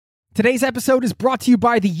Today's episode is brought to you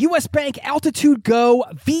by the U.S. Bank Altitude Go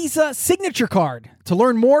Visa Signature Card. To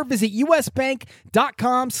learn more, visit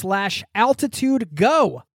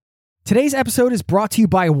usbank.com/altitudego. Today's episode is brought to you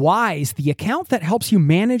by Wise, the account that helps you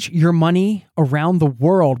manage your money around the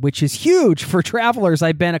world, which is huge for travelers.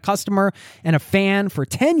 I've been a customer and a fan for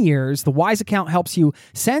 10 years. The Wise account helps you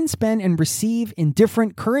send, spend, and receive in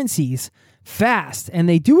different currencies fast, and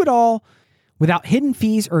they do it all without hidden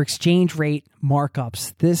fees or exchange rate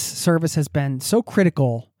markups. This service has been so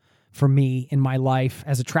critical for me in my life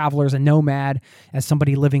as a traveler, as a nomad, as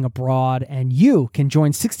somebody living abroad. And you can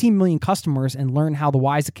join 16 million customers and learn how the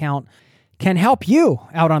Wise account can help you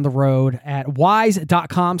out on the road at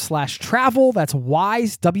wise.com/travel. That's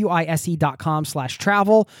wise,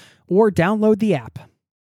 wise.com/travel, or download the app.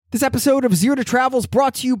 This episode of Zero to Travel is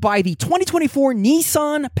brought to you by the 2024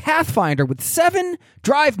 Nissan Pathfinder with 7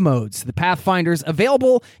 drive modes. The Pathfinder's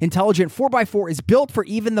available intelligent 4x4 is built for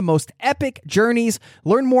even the most epic journeys.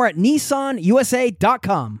 Learn more at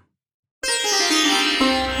nissanusa.com.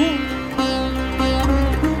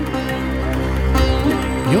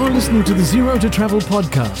 You're listening to the Zero to Travel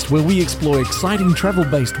podcast, where we explore exciting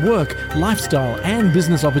travel-based work, lifestyle, and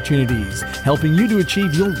business opportunities, helping you to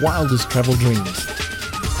achieve your wildest travel dreams.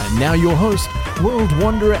 And now your host, world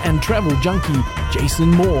wanderer and travel junkie, Jason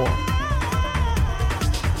Moore.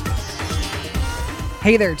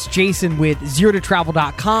 Hey there, it's Jason with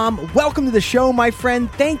ZeroToTravel.com. Welcome to the show, my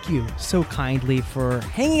friend. Thank you so kindly for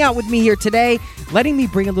hanging out with me here today, letting me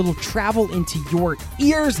bring a little travel into your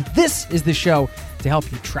ears. This is the show to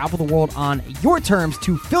help you travel the world on your terms,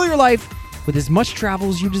 to fill your life with as much travel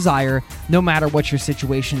as you desire, no matter what your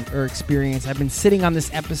situation or experience. I've been sitting on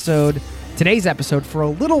today's episode, for a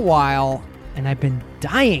little while, and I've been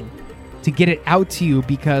dying to get it out to you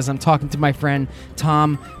because I'm talking to my friend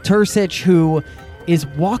Tom Turcich, who is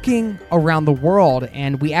walking around the world,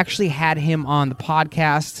 and we actually had him on the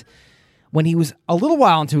podcast when he was a little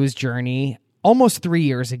while into his journey, almost 3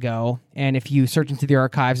 years ago. And if you search into the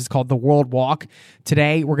archives, it's called The World Walk.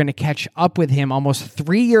 Today, we're going to catch up with him almost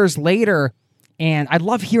 3 years later, and I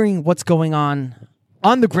love hearing what's going on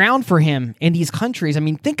the ground for him in these countries. I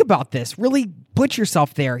mean, think about this. Really put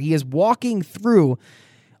yourself there. He is walking through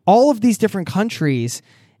all of these different countries,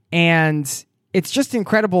 and it's just an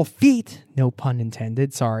incredible feat. No pun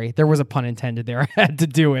intended. Sorry. There was a pun intended there. I had to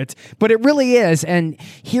do it. But it really is. And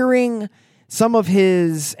hearing some of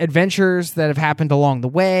his adventures that have happened along the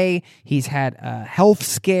way, he's had a health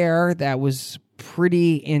scare that was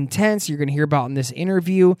pretty intense. You're going to hear about in this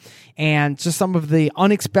interview, and just some of the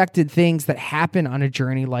unexpected things that happen on a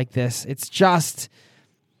journey like this. It's just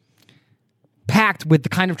packed with the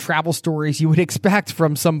kind of travel stories you would expect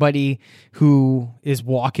from somebody who is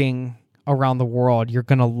walking around the world. You're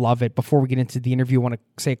going to love it. Before we get into the interview, I want to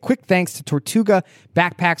say a quick thanks to Tortuga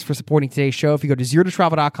Backpacks for supporting today's show. If you go to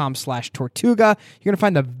zerototravel.com/Tortuga, you're going to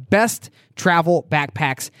find the best travel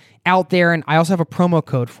backpacks out there. And I also have a promo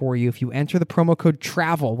code for you. If you enter the promo code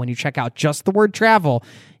TRAVEL when you check out just the word travel,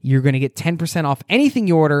 you're going to get 10% off anything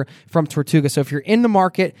you order from Tortuga. So if you're in the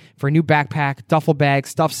market for a new backpack, duffel bag,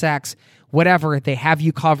 stuff sacks, whatever, they have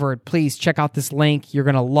you covered. Please check out this link. You're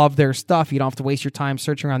going to love their stuff. You don't have to waste your time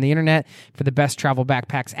searching around the internet for the best travel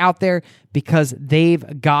backpacks out there, because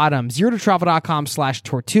they've got them.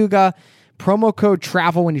 zerototravel.com/Tortuga. Promo code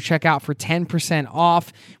TRAVEL when you check out for 10%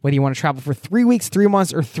 off. Whether you want to travel for 3 weeks, 3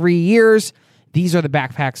 months, or 3 years, these are the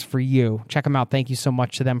backpacks for you. Check them out. Thank you so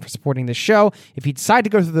much to them for supporting the show. If you decide to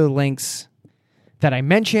go through the links that I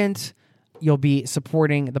mentioned, you'll be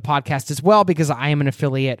supporting the podcast as well, because I am an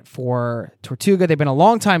affiliate for Tortuga. They've been a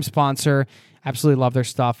long-time sponsor. Absolutely love their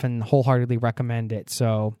stuff and wholeheartedly recommend it.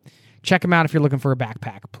 So check them out if you're looking for a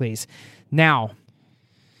backpack, please. Now,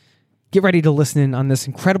 get ready to listen in on this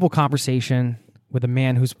incredible conversation with a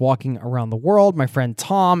man who's walking around the world, my friend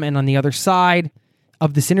Tom. And on the other side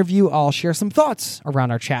of this interview, I'll share some thoughts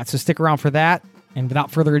around our chat. So stick around for that. And without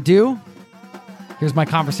further ado, here's my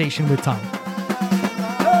conversation with Tom.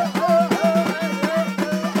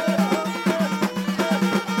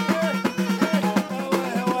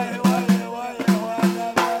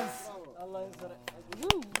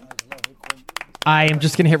 I am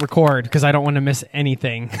just going to hit record because I don't want to miss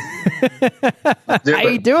anything. How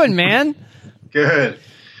you doing, man? Good.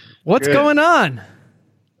 What's going on?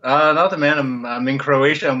 Nothing, man. I'm in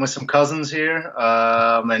Croatia. I'm with some cousins here,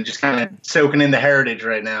 and just kind of soaking in the heritage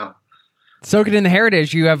right now. Soaking in the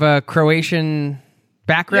heritage. You have a Croatian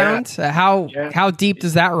background. Yeah. How deep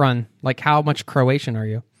does that run? Like, how much Croatian are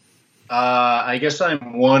you? I guess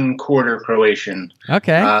I'm 1/4 Croatian.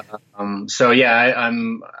 Okay. So yeah,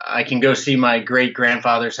 I can go see my great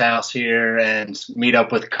grandfather's house here and meet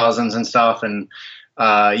up with cousins and stuff. And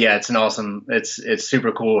yeah, it's an awesome. It's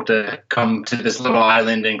super cool to come to this little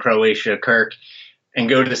island in Croatia, Kirk, and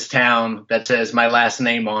go to this town that says my last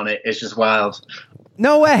name on it. It's just wild.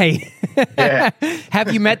 No way. Yeah.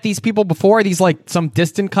 Have you met these people before? Are these like some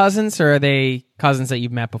distant cousins, or are they cousins that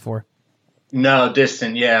you've met before? No,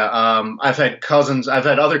 distant. Yeah. I've had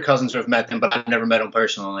other cousins who have met them, but I've never met them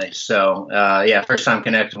personally. So, yeah, first time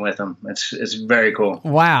connecting with them. It's very cool.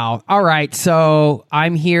 Wow. All right. So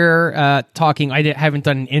I'm here talking. Haven't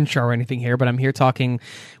done an intro or anything here, but I'm here talking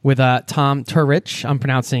with Tom Turcich. I'm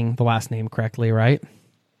pronouncing the last name correctly, right?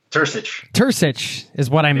 Turcich. Turcich is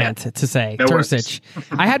what I meant to say. No Turcich.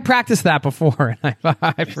 I had practiced that before, and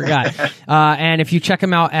I forgot. And if you check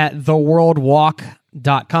him out at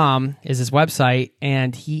theworldwalk.com is his website,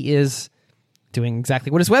 and he is doing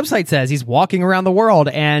exactly what his website says. He's walking around the world.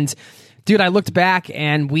 And dude, I looked back,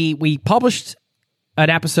 and we published an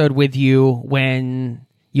episode with you when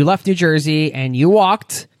you left New Jersey and you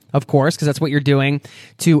walked, of course, because that's what you're doing,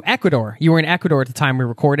 to Ecuador. You were in Ecuador at the time we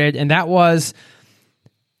recorded, and that was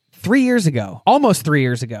 3 years ago, almost 3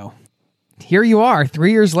 years ago. Here you are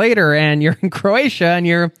 3 years later, and you're in Croatia, and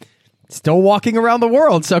you're still walking around the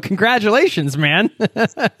world. So congratulations, man.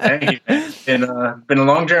 Hey, been a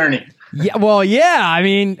long journey. Yeah, well, yeah. I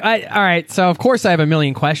mean, all right. So of course I have a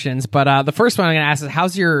million questions, but the first one I'm going to ask is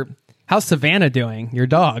how's Savannah doing? Your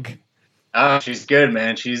dog? Oh, she's good,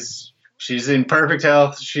 man. She's in perfect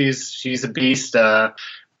health. She's a beast.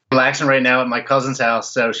 Relaxing right now at my cousin's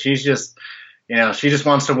house. So she's just, she just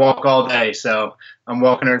wants to walk all day. So I'm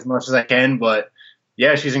walking her as much as I can, but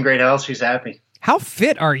yeah, she's in great health. She's happy. How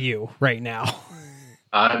fit are you right now?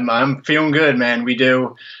 I'm feeling good, man. We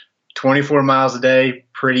do 24 miles a day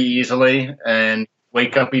pretty easily, and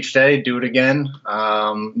wake up each day, do it again,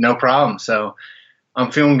 no problem. So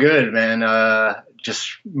I'm feeling good, man. Just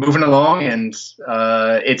moving along, and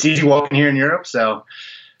it's easy walking here in Europe, so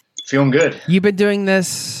feeling good. You've been doing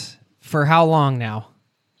this for how long now?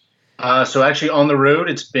 So actually on the road,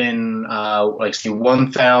 it's been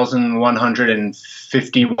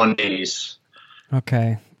 1,151 days.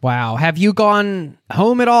 Okay. Wow. Have you gone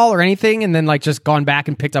home at all or anything, and then just gone back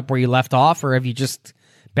and picked up where you left off, or have you just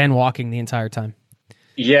been walking the entire time?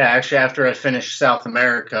 Yeah, actually, after I finished South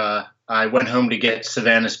America, I went home to get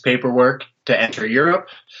Savannah's paperwork to enter Europe,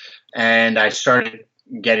 and I started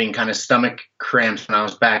getting kind of stomach cramps when I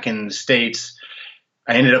was back in the States.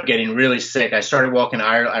 I ended up getting really sick. I started walking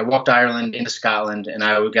Ireland. I walked Ireland into Scotland, and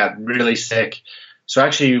I got really sick. So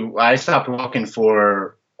actually, I stopped walking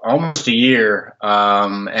for almost a year,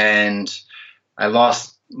 and I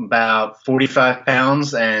lost about 45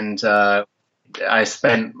 pounds, and I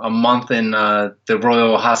spent a month in the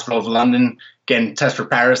Royal Hospital of London getting tests for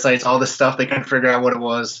parasites, all this stuff. They couldn't figure out what it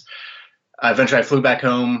was. Eventually, I flew back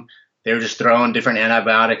home. They were just throwing different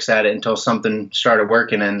antibiotics at it until something started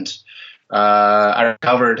working, and I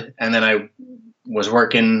recovered. And then I was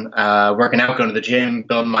working out, going to the gym,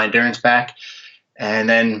 building my endurance back. And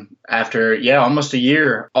then after, almost a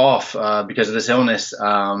year off because of this illness,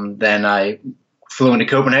 then I flew into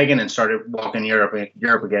Copenhagen and started walking Europe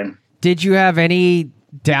again. Did you have any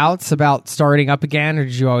doubts about starting up again, or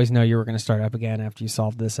did you always know you were going to start up again after you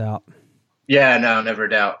solved this out? Yeah, no, never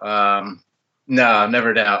doubt. No,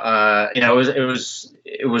 never doubt.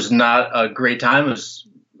 It was not a great time.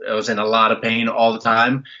 I was in a lot of pain all the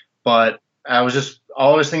time, but I was just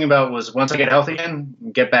always thinking about was once I get healthy again,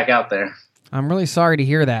 get back out there. I'm really sorry to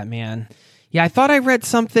hear that, man. Yeah, I thought I read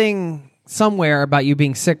something somewhere about you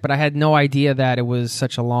being sick, but I had no idea that it was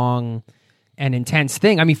such a long and intense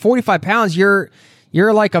thing. I mean, 45 pounds, you're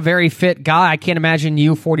like a very fit guy. I can't imagine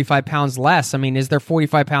you 45 pounds less. I mean, is there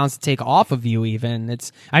 45 pounds to take off of you even?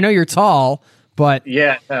 I know you're tall, but...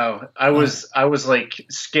 Yeah, no, I was like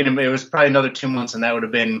skinning. It was probably another 2 months, and that would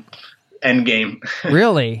have been endgame.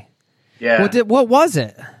 Really? Yeah. What was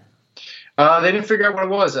it? They didn't figure out what it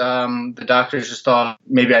was. The doctors just thought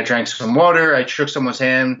maybe I drank some water, I shook someone's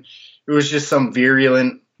hand. It was just some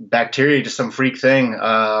virulent bacteria, just some freak thing.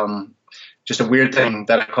 Just a weird thing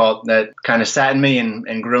that I caught that kind of sat in me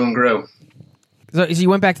and grew and grew. So you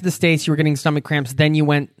went back to the States, you were getting stomach cramps, then you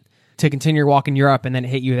went to continue your walk in Europe, and then it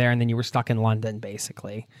hit you there, and then you were stuck in London,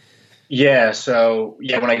 basically. Yeah, so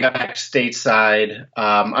when I got back stateside,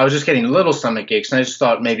 I was just getting little stomach aches, and I just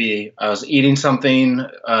thought maybe I was eating something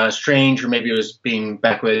strange, or maybe it was being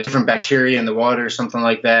back with different bacteria in the water or something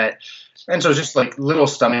like that. And so it was just like little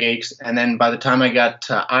stomach aches. And then by the time I got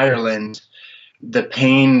to Ireland, the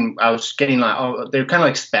pain I was getting, they were kind of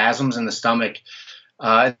like spasms in the stomach.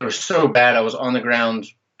 They were so bad. I was on the ground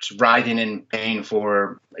just writhing in pain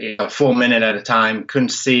for a full minute at a time. Couldn't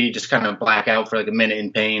see, just kind of black out for like a minute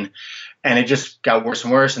in pain. And it just got worse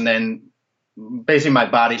and worse. And then basically my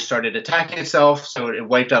body started attacking itself. So it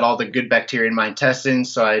wiped out all the good bacteria in my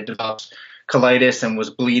intestines. So I developed colitis and was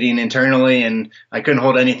bleeding internally, and I couldn't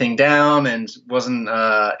hold anything down, and wasn't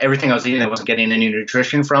everything I was eating I wasn't getting any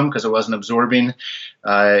nutrition from because it wasn't absorbing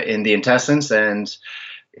in the intestines, and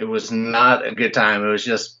it was not a good time. It was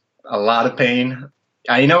just a lot of pain.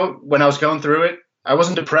 When I was going through it, I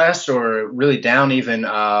wasn't depressed or really down even,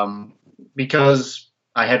 because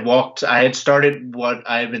I had started what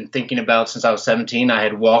I had been thinking about since I was 17. I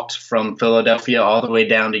had walked from Philadelphia all the way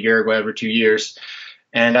down to Uruguay over 2 years.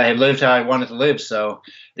 And I had lived how I wanted to live. So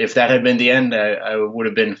if that had been the end, I would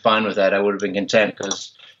have been fine with that. I would have been content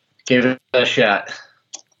because I gave it a shot.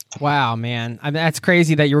 Wow, man. I mean, that's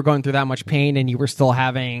crazy that you were going through that much pain and you were still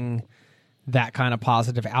having that kind of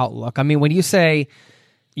positive outlook. I mean, when you say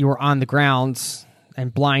you were on the ground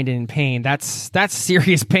and blind and in pain, that's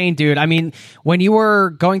serious pain, dude. I mean, when you were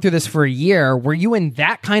going through this for a year, were you in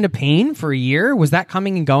that kind of pain for a year? Was that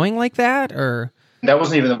coming and going like that, or? That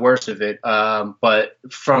wasn't even the worst of it. But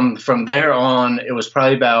from there on, it was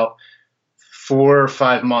probably about 4 or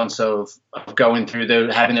 5 months of going through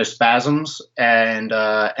having those spasms. And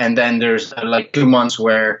then there's like 2 months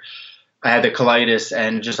where I had the colitis,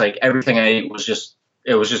 and just like everything I ate was just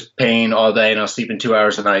pain all day, and I was sleeping 2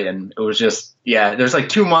 hours a night. And it was just, there's like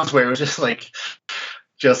 2 months where it was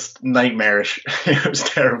just nightmarish. It was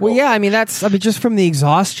terrible. Well, yeah, I mean, just from the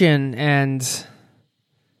exhaustion and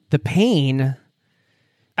the pain,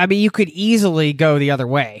 I mean, you could easily go the other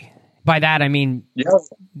way. By that, I mean,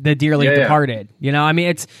 the dearly departed. You know, I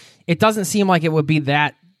mean, it doesn't seem like it would be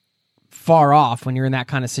that far off when you're in that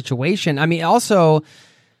kind of situation. I mean, also,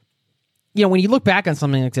 you know, when you look back on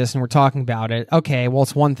something like this and we're talking about it, okay, well,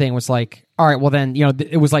 it's one thing was like, all right, well then, you know,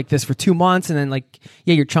 it was like this for 2 months, and then like,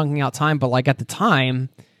 yeah, you're chunking out time, but like at the time,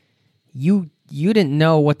 you didn't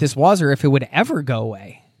know what this was or if it would ever go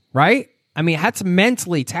away, right? I mean, that's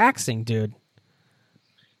mentally taxing, dude.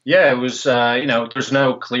 Yeah, it was, there's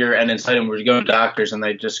no clear end in sight, and we were going to doctors and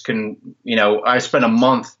they just couldn't, I spent a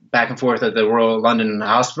month back and forth at the Royal London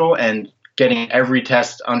Hospital and getting every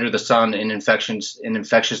test under the sun in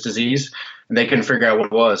infectious disease, and they couldn't figure out what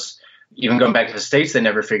it was. Even going back to the States, they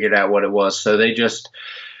never figured out what it was. So they just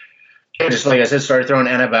like I said, started throwing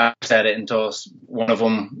antibiotics at it until one of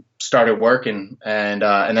them started working, and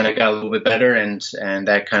then it got a little bit better, and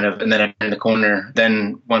that kind of, and then in the corner.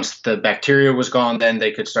 Then once the bacteria was gone, then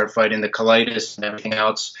they could start fighting the colitis and everything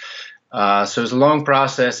else. So it was a long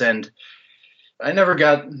process, and I never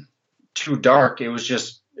got too dark. It was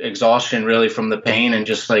just exhaustion really from the pain, and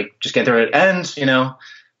just get through it. And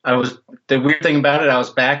the weird thing about it, I was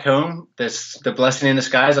back home. The blessing in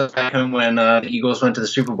disguise. I was back home when the Eagles went to the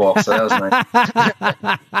Super Bowl, so that was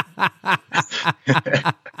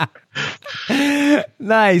nice.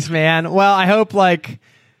 Nice, man. Well, I hope like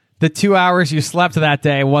the 2 hours you slept that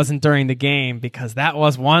day wasn't during the game, because that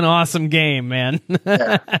was one awesome game, man.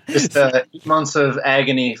 Yeah, just 8 months of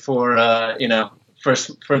agony for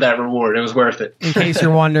that reward. It was worth it. In case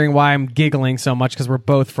you're wondering why I'm giggling so much, because we're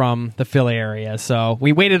both from the Philly area, so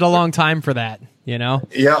we waited a long time for that, you know?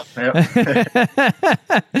 Yeah.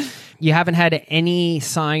 You haven't had any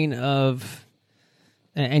sign of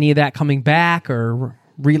any of that coming back or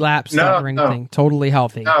relapse or anything? No. Totally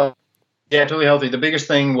healthy? No. Yeah, totally healthy. The biggest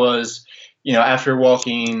thing was, after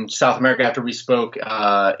walking South America, after we spoke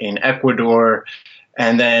in Ecuador,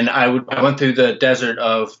 and then I went through the desert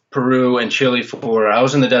of Peru and Chile I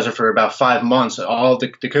was in the desert for about 5 months. All the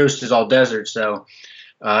coast is all desert. So,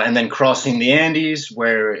 and then crossing the Andes,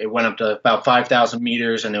 where it went up to about 5,000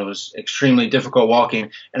 meters, and it was extremely difficult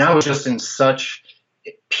walking. And I was just in such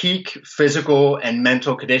peak physical and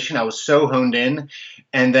mental condition. I was so honed in.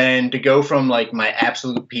 And then to go from like my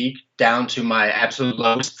absolute peak down to my absolute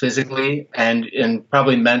lowest physically and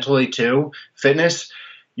probably mentally too, fitness,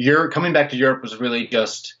 coming back to Europe was really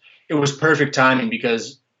it was perfect timing,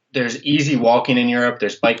 because there's easy walking in Europe.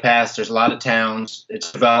 There's bike paths. There's a lot of towns.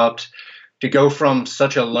 It's developed. To go from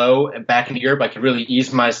such a low and back into Europe, I could really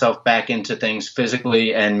ease myself back into things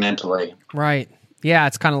physically and mentally. Right. Yeah,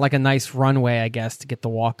 it's kind of like a nice runway, I guess, to get the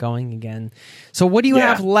walk going again. So what do you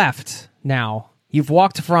have left now? You've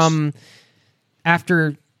walked from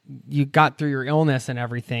after you got through your illness and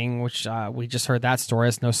everything, which we just heard that story.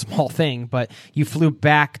 It's no small thing, but you flew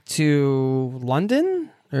back to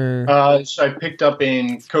London? Or? So I picked up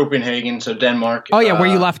in Copenhagen, so Denmark. Oh, yeah, where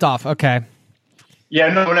you left off. Okay.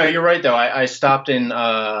 Yeah, no, you're right, though. I stopped in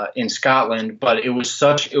Scotland, but it was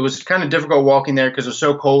kind of difficult walking there because it was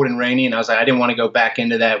so cold and rainy, and I was like, I didn't want to go back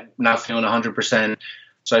into that not feeling 100%.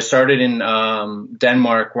 So I started in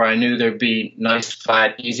Denmark, where I knew there'd be nice,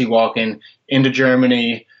 flat, easy walking into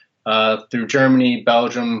Germany, through Germany,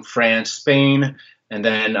 Belgium, France, Spain, and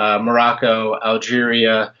then Morocco,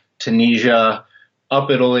 Algeria, Tunisia, up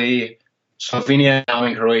Italy, Slovenia, now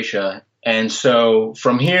in Croatia. And so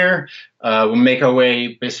from here, we'll make our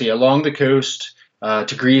way basically along the coast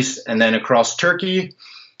to Greece and then across Turkey,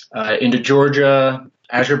 into Georgia,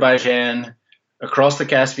 Azerbaijan, across the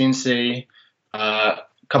Caspian Sea, a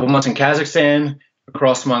couple months in Kazakhstan,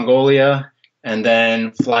 across Mongolia, and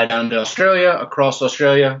then fly down to Australia, across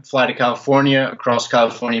Australia, fly to California, across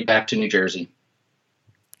California, back to New Jersey.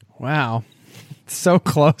 Wow. So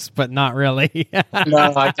close, but not really. No,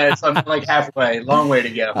 I'm like halfway, long way to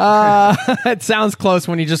go. It sounds close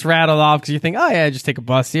when you just rattle off because you think, oh yeah, just take a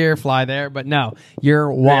bus here, fly there. But no,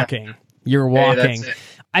 you're walking. Yeah. You're walking.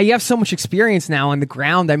 Hey, you have so much experience now on the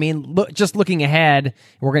ground. I mean, just looking ahead,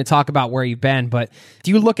 we're going to talk about where you've been, but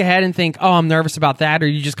do you look ahead and think, oh, I'm nervous about that? Or are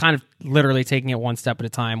you just kind of literally taking it one step at a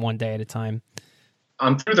time, one day at a time?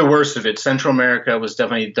 I'm through the worst of it. Central America was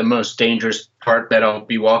definitely the most dangerous part that I'll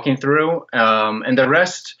be walking through. And the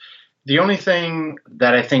rest, the only thing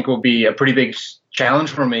that I think will be a pretty big challenge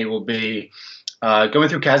for me will be going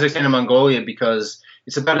through Kazakhstan and Mongolia, because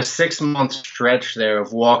it's about a 6-month stretch there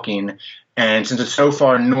of walking. And since it's so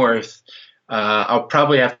far north, I'll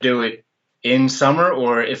probably have to do it in summer,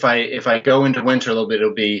 or if I go into winter a little bit,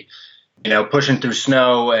 it'll be, pushing through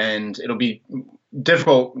snow and it'll be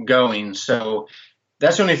difficult going. So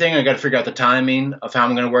that's the only thing. I got to figure out the timing of how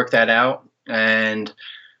I'm going to work that out.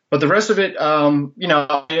 But the rest of it, I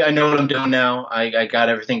know what I'm doing now. I got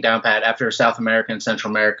everything down pat. After South America and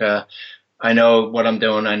Central America, I know what I'm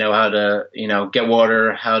doing. I know how to, get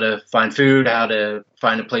water, how to find food, how to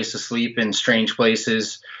find a place to sleep in strange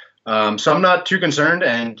places. So I'm not too concerned,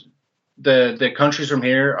 and the countries from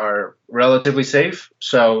here are relatively safe.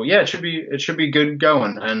 So yeah, it should be good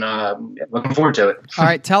going, and looking forward to it. All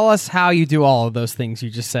right, tell us how you do all of those things you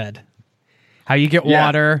just said. How you get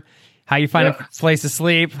water, how you find a place to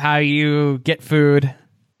sleep, how you get food.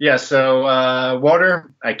 Yeah, so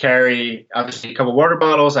water, I carry obviously a couple water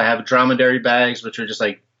bottles. I have dromedary bags, which are just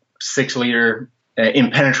like 6-liter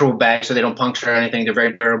impenetrable bags, so they don't puncture or anything. They're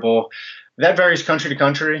very durable. That varies country to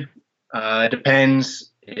country. It depends.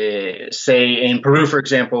 Say in Peru, for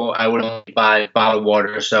example, I would only buy bottled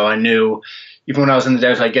water. So I knew even when I was in the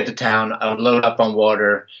desert, I'd get to town, I would load up on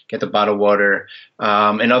water, get the bottled water.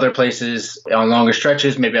 In other places, on longer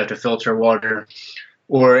stretches, maybe I have to filter water.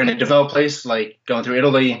 Or in a developed place, like going through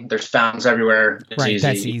Italy, there's fountains everywhere. It's right, easy.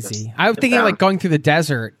 That's easy. I was thinking like going through the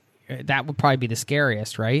desert, that would probably be the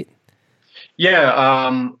scariest, right?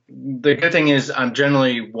 Yeah. The good thing is I'm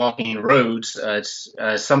generally walking roads.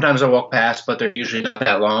 Sometimes I walk past, but they're usually not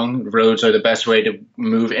that long. Roads are the best way to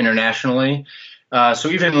move internationally. So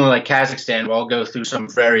even in like Kazakhstan, I'll go through some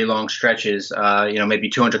very long stretches, maybe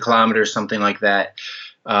 200 kilometers, something like that,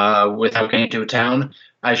 without getting to a town.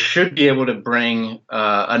 I should be able to bring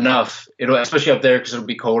enough, especially up there because it'll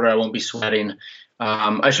be colder. I won't be sweating.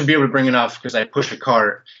 I should be able to bring enough because I push a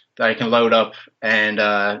cart that I can load up and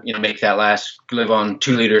make that live on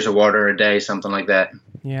 2 liters of water a day, something like that.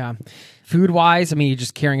 Yeah. Food wise, I mean, you're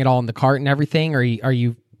just carrying it all in the cart and everything, or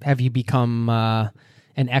have you become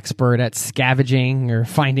an expert at scavenging or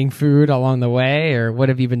finding food along the way, or what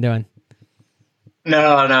have you been doing?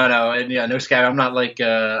 No, and no scab. I'm not like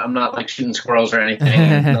shooting squirrels or anything.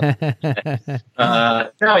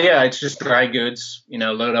 It's just dry goods.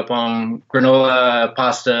 Load up on granola,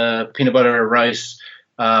 pasta, peanut butter, rice,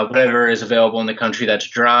 whatever is available in the country that's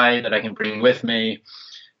dry that I can bring with me.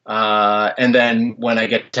 And then when I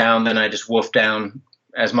get to town, then I just wolf down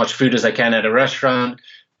as much food as I can at a restaurant.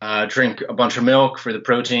 Drink a bunch of milk for the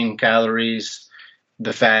protein, calories,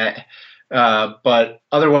 the fat. But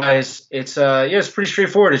otherwise, it's pretty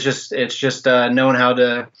straightforward. It's just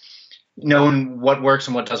knowing what works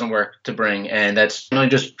and what doesn't work to bring, and that's really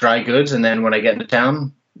just dry goods. And then when I get into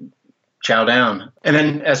town, chow down. And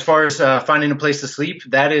then as far as finding a place to sleep,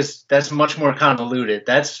 that's much more convoluted.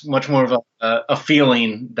 That's much more of a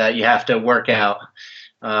feeling that you have to work out.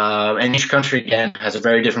 And each country again has a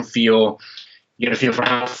very different feel. You get a feel for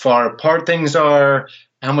how far apart things are,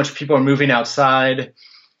 how much people are moving outside.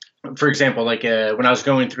 For example, like when I was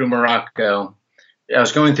going through Morocco, I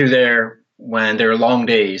was going through there when there were long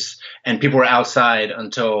days and people were outside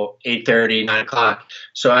until 8:30, 9 o'clock.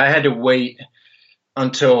 So I had to wait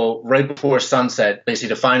until right before sunset,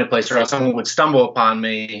 basically, to find a place, or else someone would stumble upon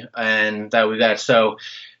me, and that was that. So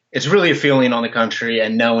it's really a feeling on the country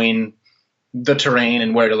and knowing the terrain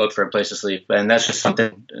and where to look for a place to sleep. And that's just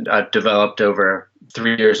something I've developed over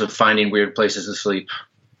 3 years of finding weird places to sleep.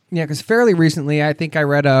 Yeah, because fairly recently, I think I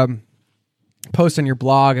read a post on your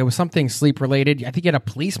blog. It was something sleep related. I think you had a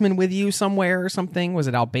policeman with you somewhere or something. Was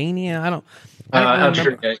it Albania? I don't remember.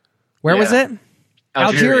 Algeria. Where was it?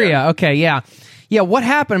 Algeria. Okay, yeah. Yeah, what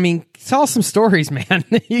happened? I mean, tell us some stories, man.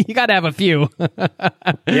 You got to have a few.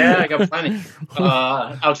 Yeah, I got plenty.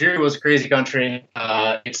 Algeria was a crazy country.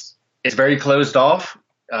 It's very closed off.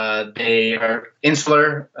 They are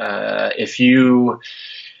insular. It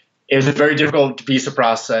was a very difficult visa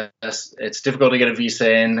process. It's difficult to get a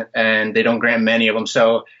visa in, and they don't grant many of them.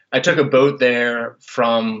 So I took a boat there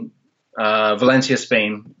from Valencia,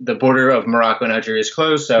 Spain. The border of Morocco and Algeria is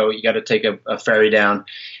closed, so you got to take a ferry down.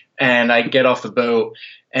 And I get off the boat,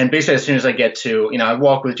 and basically as soon as I get to, I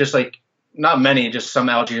walk with just like, not many, just some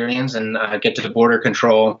Algerians, and I get to the border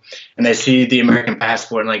control, and they see the American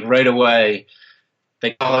passport, and like right away,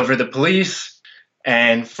 they call over the police.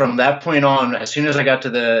 And from that point on, as soon as I got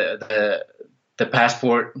to the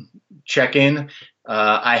passport check-in,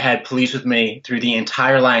 I had police with me through the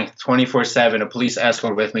entire length, 24/7, a police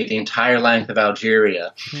escort with me the entire length of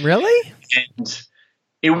Algeria. Really? And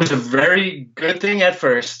it was a very good thing at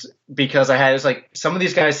first, because it was like some of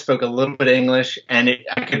these guys spoke a little bit of English, and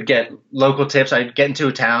I could get local tips. I'd get into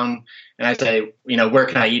a town and I'd say, where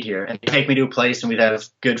can I eat here? And they'd take me to a place and we'd have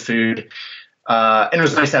good food. And it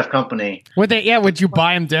was nice to have company. Would you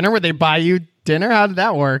buy them dinner? Would they buy you dinner? How did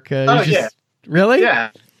that work? Yeah. Really?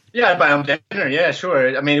 Yeah. Yeah, I'd buy them dinner. Yeah,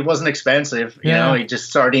 sure. I mean, it wasn't expensive.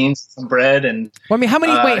 Just sardines, some bread, and. Well, I mean,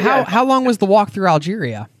 how long was the walk through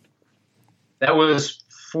Algeria? That was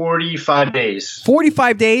 45 days.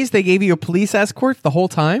 45 days? They gave you a police escort the whole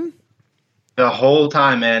time? The whole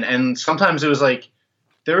time, man. And sometimes it was like,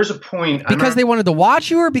 there was a point. Because they wanted to watch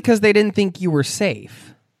you, or because they didn't think you were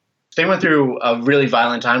safe? They went through a really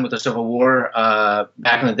violent time with the Civil War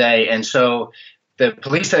back in the day. And so the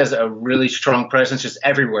police has a really strong presence just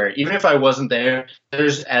everywhere. Even if I wasn't there,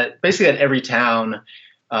 there's basically at every town,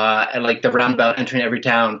 at like the roundabout entering every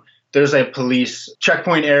town, there's a police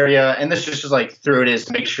checkpoint area. And this is just like through it is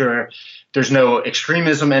to make sure there's no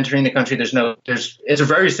extremism entering the country. It's a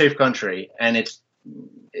very safe country. And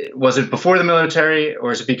was it before the military,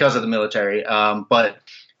 or is it because of the military?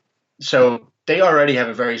 So they already have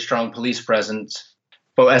a very strong police presence.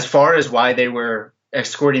 But as far as why they were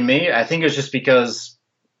escorting me, I think it was just because,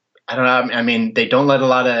 I don't know, I mean, they don't let a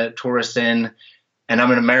lot of tourists in, and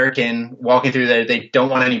I'm an American walking through there. They don't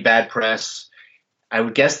want any bad press. I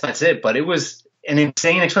would guess that's it. But it was an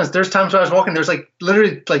insane expense. There's times when I was walking, there's like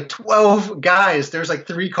literally like 12 guys. There's like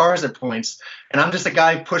 3 cars at points. And I'm just a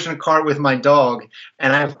guy pushing a cart with my dog.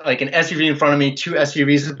 And I have like an SUV in front of me, 2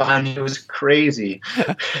 SUVs behind me. It was crazy.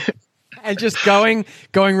 And just going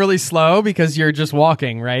really slow because you're just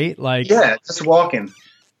walking, right? Like, yeah, just walking.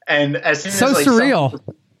 And as soon as surreal.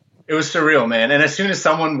 It was surreal, man. And as soon as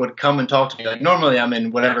someone would come and talk to me, like normally I'm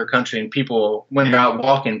in whatever country, and people, when you're out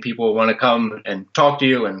walking, people want to come and talk to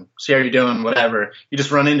you and see how you're doing, whatever. You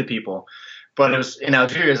just run into people. But it was in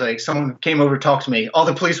Algeria, it's like someone came over to talk to me. All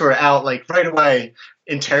the police were out like right away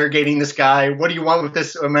interrogating this guy. What do you want with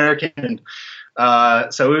this American?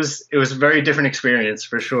 So it was a very different experience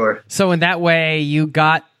for sure. So in that way, you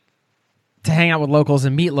got to hang out with locals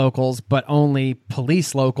and meet locals, but only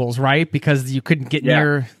police locals, right? Because you couldn't get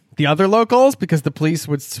near the other locals because the police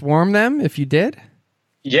would swarm them if you did.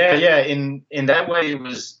 Yeah. In that way,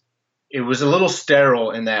 it was a little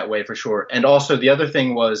sterile in that way for sure. And also the other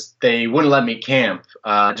thing was they wouldn't let me camp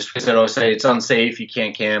just because they'd always say it's unsafe, you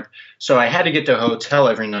can't camp. So I had to get to a hotel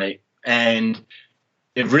every night, and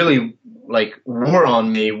it really like wore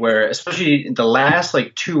on me, where especially the last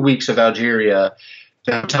like 2 weeks of Algeria,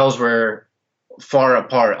 the hotels were far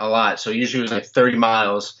apart a lot. So usually it was like 30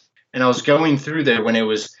 miles. And I was going through there when it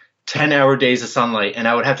was 10-hour days of sunlight, and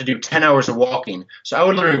I would have to do 10 hours of walking. So I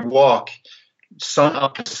would literally walk sun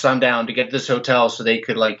up to sundown to get to this hotel so they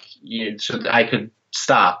could so that I could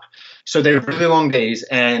stop. So they were really long days.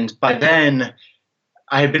 And by then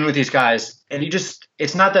I had been with these guys, and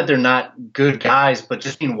it's not that they're not good guys, but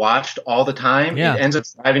just being watched all the time, it ends up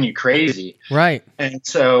driving you crazy. Right. And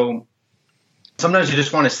so sometimes you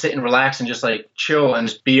just want to sit and relax and just like chill and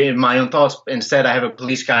just be in my own thoughts. Instead, I have a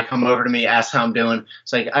police guy come over to me, ask how I'm doing.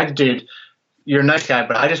 It's like, dude, you're a nice guy,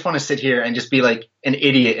 but I just want to sit here and just be like an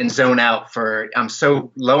idiot and zone out I'm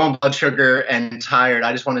so low on blood sugar and tired.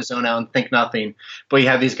 I just want to zone out and think nothing. But you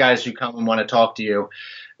have these guys who come and want to talk to you.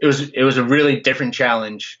 It was a really different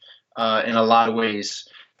challenge in a lot of ways.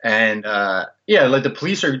 And like the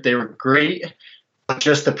police they were great.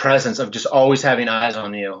 Just the presence of just always having eyes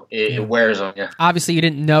on you, it wears on you. Obviously, you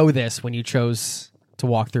didn't know this when you chose to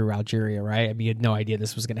walk through Algeria, right? I mean, you had no idea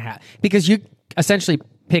this was going to happen because you essentially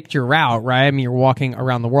picked your route, right? I mean, you're walking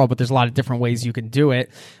around the world, but there's a lot of different ways you can do it.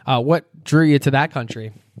 What drew you to that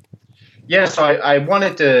country? Yeah, so I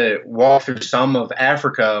wanted to walk through some of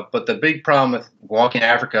Africa, but the big problem with walking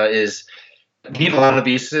Africa is I need a lot of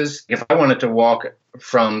visas. If I wanted to walk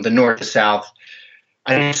from the north to south,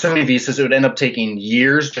 I need so many visas, it would end up taking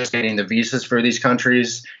years just getting the visas for these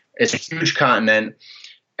countries. It's a huge continent.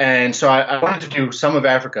 And so I wanted to do some of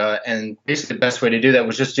Africa, and basically the best way to do that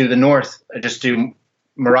was just do the north. I just do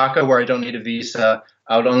Morocco, where I don't need a visa.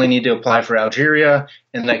 I would only need to apply for Algeria,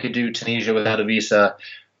 and then I could do Tunisia without a visa.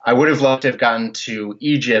 I would have loved to have gotten to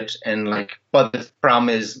Egypt, but the problem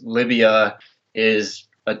is Libya is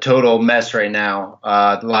a total mess right now.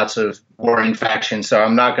 Lots of warring factions, so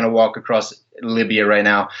I'm not going to walk across Libya right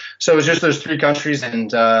now. So it was just those three countries,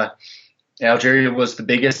 and Algeria was the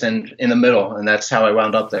biggest and in the middle, and that's how I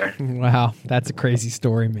wound up there. Wow, that's a crazy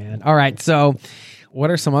story, man. All right, so what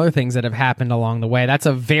are some other things that have happened along the way? That's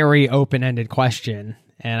a very open-ended question,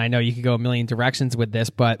 and I know you could go a million directions with this,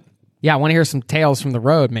 but yeah, I want to hear some tales from the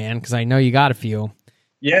road, man, because I know you got a few.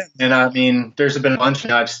 Yeah, and I mean, there's been a bunch.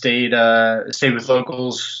 I've stayed with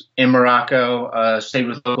locals in Morocco, stayed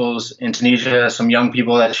with locals in Tunisia, some young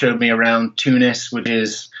people that showed me around Tunis, which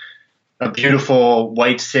is a beautiful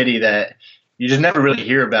white city that you just never really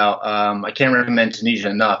hear about. I can't recommend Tunisia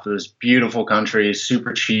enough. It was a beautiful country,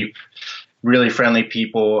 super cheap, really friendly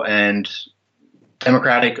people, and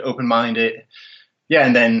democratic, open-minded. Yeah,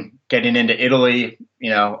 and then getting into Italy,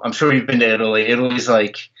 I'm sure you've been to Italy. Italy's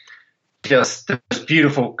like just this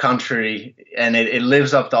beautiful country, and it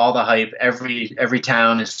lives up to all the hype. Every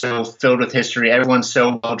town is so filled with history. Everyone's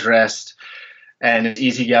so well dressed, and it's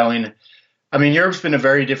easygoing. I mean, Europe's been a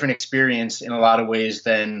very different experience in a lot of ways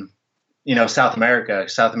than South America.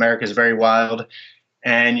 South America is very wild,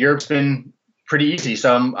 and Europe's been pretty easy.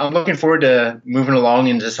 So I'm looking forward to moving along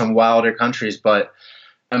into some wilder countries. But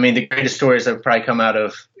I mean, the greatest stories have probably come out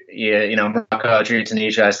of Morocco, Algeria,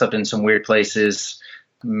 Tunisia. I slept in some weird places,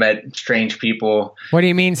 met strange people. What do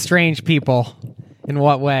you mean strange people? In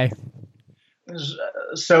what way?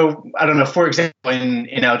 So I don't know. For example,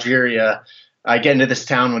 in Algeria, I get into this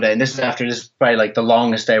town one day, and this is probably like the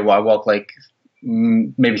longest day where I walk like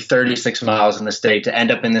maybe 36 miles in this day to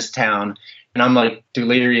end up in this town. And I'm like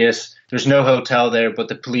delirious. There's no hotel there, but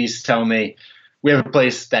the police tell me we have a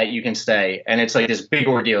place that you can stay. And it's like this big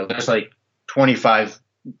ordeal. There's like 25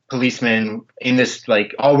 policemen in this,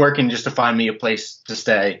 like all working just to find me a place to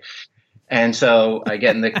stay. And so I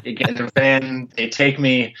get in the van. They take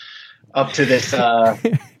me up to this,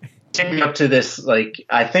 like,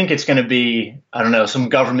 I think it's going to be, I don't know, some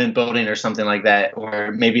government building or something like that,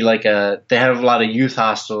 or maybe like they have a lot of youth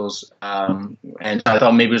hostels. And I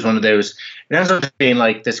thought maybe it was one of those. It ends up being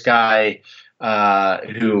like this guy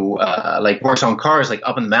who like works on cars like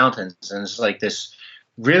up in the mountains, and it's like this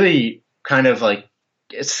really kind of like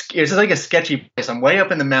it's like a sketchy place. I'm way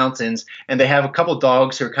up in the mountains, and they have a couple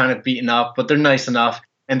dogs who are kind of beaten up, but they're nice enough,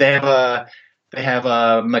 and they have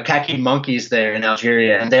macaque monkeys there in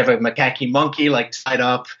Algeria, and they have a macaque monkey like tied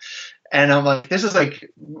up. And I'm like, this is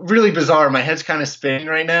like really bizarre. My head's kind of spinning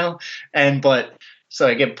right now. So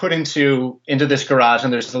I get put into this garage,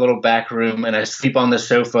 and there's a little back room, and I sleep on the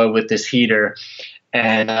sofa with this heater.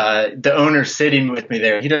 And the owner's sitting with me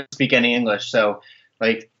there. He doesn't speak any English. So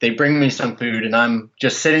like they bring me some food, and I'm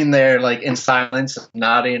just sitting there like in silence,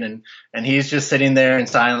 nodding, and he's just sitting there in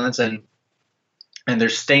silence, and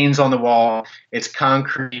there's stains on the wall. It's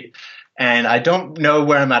concrete, and I don't know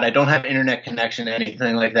where I'm at. I don't have internet connection,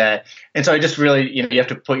 anything like that. And so I just really, you have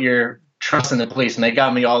to put your trust in the police, and they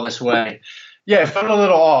got me all this way. Yeah, it felt a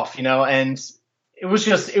little off, and it was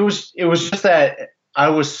just that I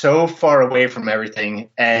was so far away from everything,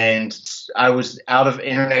 and I was out of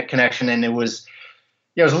internet connection, and it was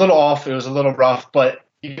a little off. It was a little rough, but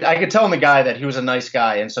I could tell in the guy that he was a nice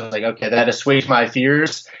guy. And so I was like, okay, that assuaged my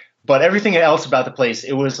fears. But everything else about the place,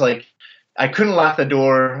 it was like I couldn't lock the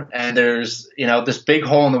door, and there's, this big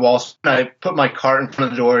hole in the wall. So when I put my cart in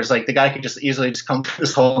front of the door, it's like the guy could just easily just come through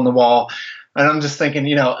this hole in the wall. And I'm just thinking,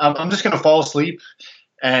 I'm just going to fall asleep,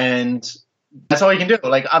 and that's all you can do.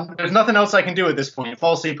 Like, there's nothing else I can do at this point.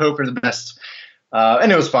 Fall asleep, hope for the best.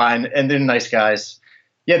 And it was fine. And they're nice guys.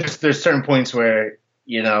 Yeah, there's certain points where,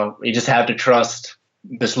 you just have to trust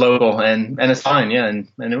this local, and it's fine. Yeah. And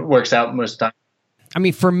it works out most of the time. I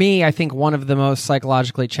mean, for me, I think one of the most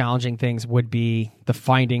psychologically challenging things would be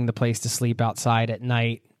finding the place to sleep outside at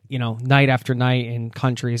night. Night after night in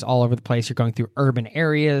countries all over the place. You're going through urban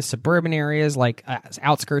areas, suburban areas, like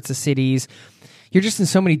outskirts of cities. you're just in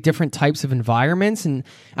so many different types of environments. And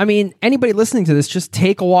I mean, anybody listening to this, just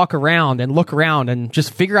take a walk around and look around and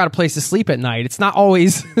just figure out a place to sleep at night. It's not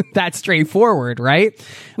always that straightforward, right?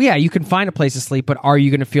 Well, yeah, you can find a place to sleep, but are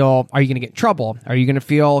you going to get in trouble? Are you going to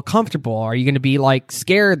feel comfortable? Are you going to be like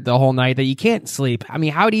scared the whole night that you can't sleep? I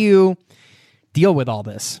mean, how do you deal with all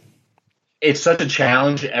this? It's such a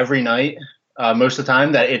challenge every night, most of the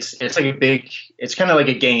time, that it's kind of like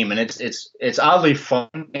a game, and it's oddly fun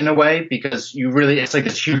in a way, because it's like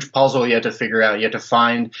this huge puzzle you have to figure out. You have to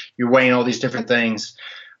find, you're weighing all these different things.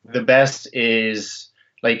 The best is,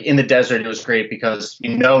 like, in the desert, it was great because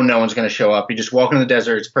no one's going to show up. You just walk in the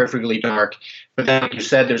desert, it's perfectly dark. But then, like you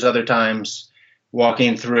said, there's other times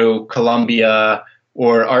walking through Colombia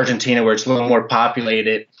or Argentina where it's a little more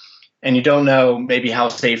populated, and you don't know maybe how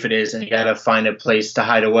safe it is, and you got to find a place to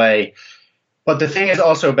hide away. But the thing is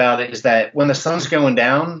also about it is that when the sun's going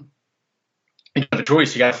down, you have a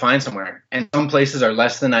choice. You got to find somewhere. And some places are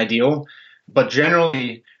less than ideal. But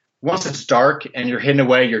generally, once it's dark and you're hidden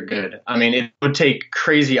away, you're good. I mean, it would take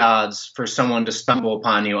crazy odds for someone to stumble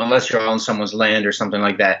upon you, unless you're on someone's land or something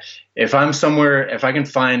like that. If I'm somewhere, if I can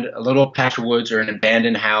find a little patch of woods or an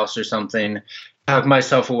abandoned house or something, tuck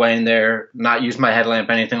myself away in there, not use my headlamp,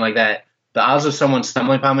 anything like that, the odds of someone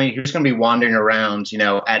stumbling upon me, who's going to be wandering around,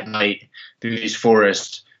 at night through these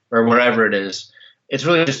forests or wherever it is, it's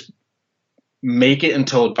really just make it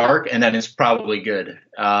until dark, and then it's probably good.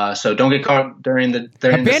 So don't get caught during the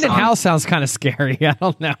abandoned house sounds kind of scary. I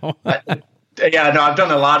don't know. I've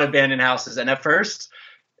done a lot of abandoned houses, and at first,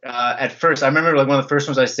 I remember, like, one of the first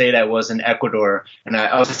ones I stayed at was in Ecuador, and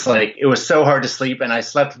I was just like, it was so hard to sleep, and I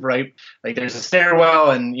slept right, like, there's a stairwell,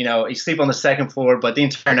 and you sleep on the second floor, but the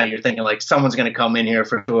entire night you're thinking, like, someone's going to come in here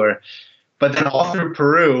for sure. But then all through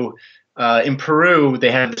Peru, in Peru,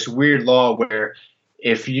 they have this weird law where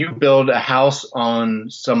if you build a house on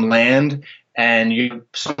some land and you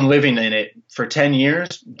someone living in it for 10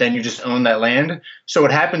 years, then you just own that land. So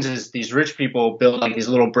what happens is these rich people build, like, these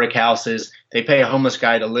little brick houses. They pay a homeless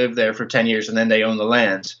guy to live there for 10 years, and then they own the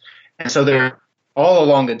lands. And so they're all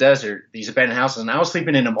along the desert, these abandoned houses. And I was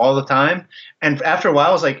sleeping in them all the time. And after a while,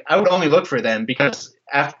 I was like, I would only look for them because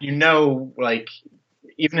after, like,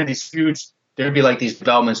 even in these huge, there'd be like these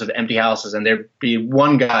developments of empty houses, and there'd be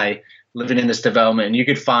one guy living in this development, and you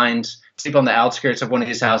could sleep on the outskirts of one of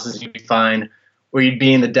these houses, you'd be fine, or you'd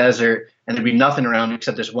be in the desert and there'd be nothing around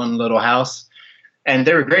except this one little house. And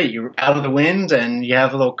they were great. You're out of the wind and you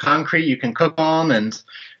have a little concrete you can cook on, and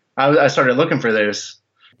I started looking for those.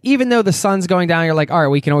 Even though the sun's going down, you're like, all right,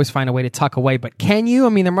 we can always find a way to tuck away, but can you? I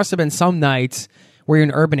mean, there must have been some nights where you're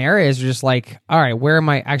in urban areas, you're just like, all right, where am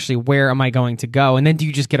I going to go? And then do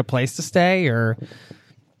you just get a place to stay, or?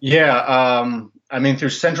 Yeah, I mean, through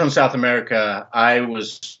Central and South America, I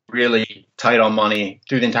was really tight on money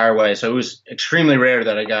through the entire way. So it was extremely rare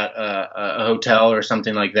that I got a hotel or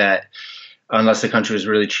something like that, unless the country was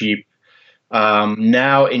really cheap.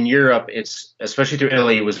 Now in Europe, especially through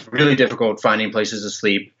Italy, it was really difficult finding places to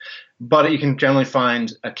sleep. But you can generally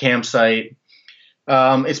find a campsite.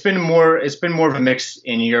 It's been more of a mix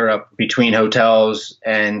in Europe between hotels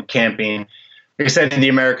and camping. Like I said, in the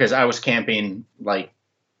Americas, I was camping like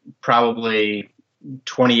probably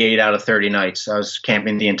 28 out of 30 nights. I was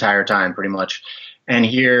camping the entire time pretty much. And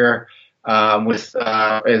here with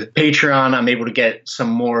Patreon, I'm able to get some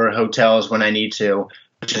more hotels when I need to,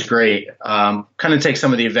 which is great. Kind of takes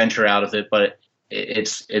some of the adventure out of it, but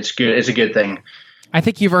it's good. It's a good thing. I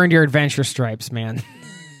think you've earned your adventure stripes, man.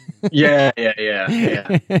 Yeah.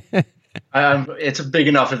 It's a big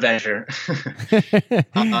enough adventure.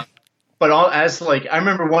 But I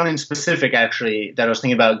remember one in specific, actually, that I was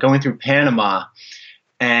thinking about, going through Panama,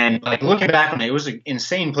 and like looking back on it, it was an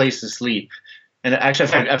insane place to sleep. And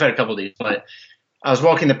actually, I've had a couple of these, but I was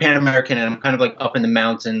walking the Pan American, and I'm kind of like up in the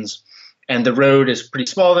mountains, and the road is pretty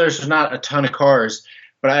small there, so there's not a ton of cars,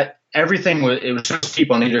 but everything was so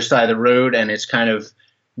steep on either side of the road, and it's kind of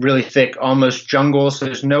really thick, almost jungle. So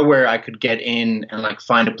there's nowhere I could get in and like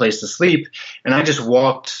find a place to sleep. And I just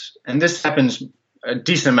walked, and this happens a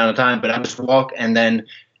decent amount of time, but I just walked, and then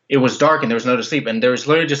it was dark and there was nowhere to sleep. And there was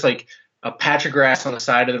literally just like a patch of grass on the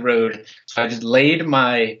side of the road. So I just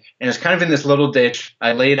and it's kind of in this little ditch.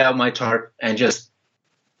 I laid out my tarp and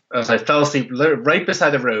I fell asleep right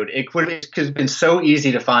beside the road. It could have been so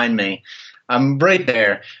easy to find me. I'm right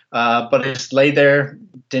there, but I just laid there,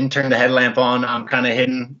 didn't turn the headlamp on. I'm kind of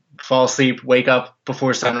hidden, fall asleep, wake up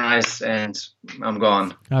before sunrise, and I'm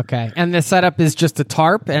gone. Okay. And the setup is just a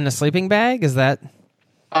tarp and a sleeping bag? Is that?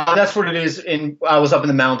 That's what it is. I was up in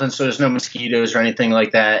the mountains, so there's no mosquitoes or anything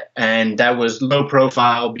like that. And that was low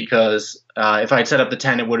profile because if I had set up the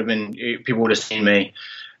tent, people would have seen me.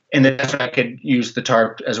 in the desert, I could use the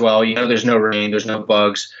tarp as well. There's no rain, there's no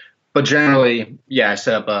bugs, but generally, yeah, I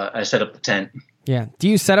set up the tent. Yeah. Do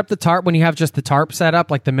you set up the tarp when you have just the tarp set up,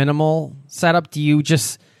 like the minimal setup? Do you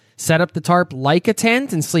just set up the tarp like a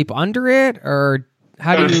tent and sleep under it, or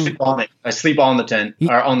how do you? Sleep on it. I sleep on the tent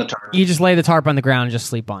or on the tarp. You just lay the tarp on the ground and just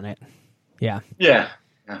sleep on it. Yeah. Yeah.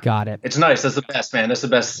 Got it. It's nice. That's the best, man. That's the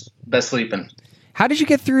best sleeping. How did you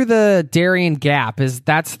get through the Darien Gap?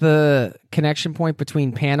 That's the connection point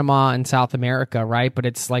between Panama and South America, right? But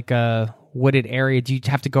it's like a wooded area. Do you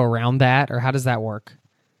have to go around that, or how does that work?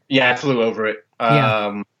 Yeah, I flew over it.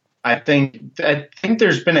 Yeah. I think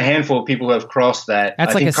there's been a handful of people who have crossed that.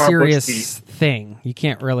 That's like a serious thing. You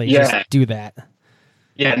can't really just do that.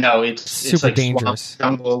 Yeah, no, it's super like dangerous.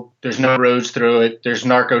 Jungle. There's no roads through it. There's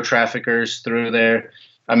narco traffickers through there.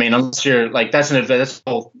 I mean, unless you're like, that's a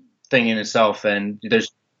whole thing in itself. And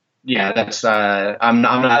I'm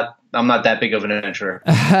not that big of an adventurer.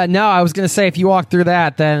 No, I was going to say, if you walk through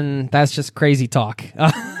that, then that's just crazy talk.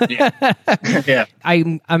 Yeah.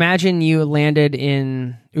 I imagine you landed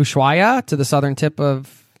in Ushuaia, to the southern tip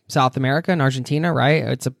of South America in Argentina, right?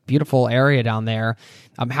 It's a beautiful area down there.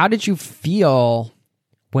 How did you feel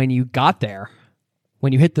when you got there?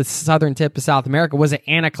 When you hit the southern tip of South America, was it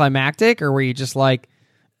anticlimactic, or were you just like,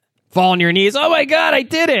 fall on your knees? Oh my God, I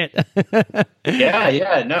did it.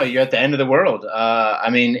 Yeah. No, you're at the end of the world. I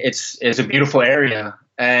mean, it's a beautiful area,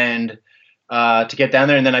 and to get down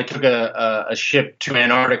there, and then I took a ship to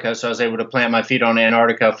Antarctica, so I was able to plant my feet on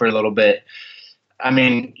Antarctica for a little bit. I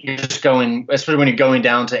mean, you're just going, especially when you're going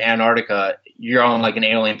down to Antarctica, you're on like an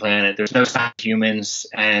alien planet. There's no sign of humans,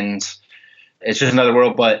 and it's just another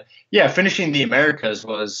world. But yeah, finishing the Americas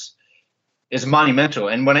is monumental.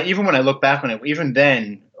 And when I look back on it, even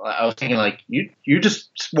then, I was thinking like, you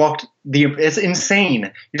just walked it's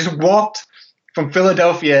insane. You just walked from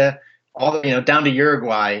Philadelphia all the, down to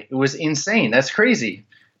Uruguay. It was insane. That's crazy.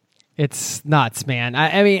 It's nuts, man.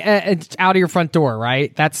 I mean, it's out of your front door,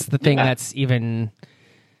 right? That's the thing that's even,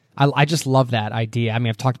 I just love that idea. I mean,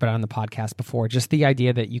 I've talked about it on the podcast before, just the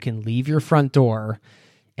idea that you can leave your front door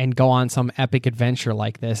and go on some epic adventure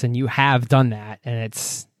like this. And you have done that. And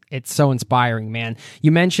it's so inspiring, man.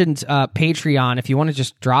 You mentioned Patreon. If you want to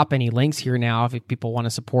just drop any links here now, if people want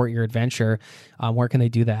to support your adventure, where can they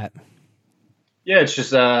do that? Yeah, it's just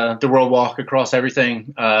the World Walk across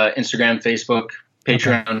everything. Instagram, Facebook,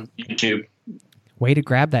 Patreon, YouTube. Way to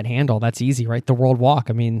grab that handle. That's easy, right? The World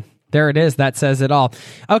Walk. I mean, there it is. That says it all.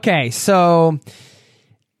 Okay, so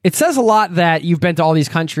it says a lot that you've been to all these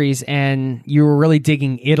countries and you were really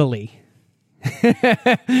digging Italy.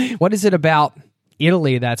 What is it about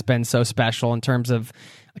Italy that's been so special in terms of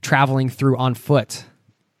traveling through on foot?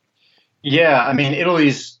 Yeah, I mean,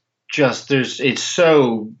 Italy's just, it's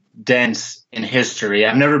so dense in history.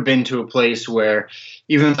 I've never been to a place where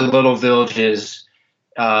even the little villages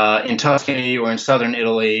in Tuscany or in southern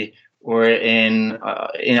Italy or in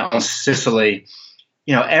Sicily,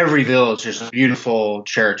 every village is a beautiful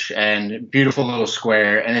church and beautiful little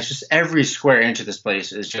square, and it's just every square inch of this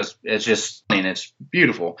place is just stunning. It's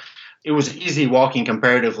beautiful. It was easy walking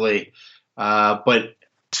comparatively, but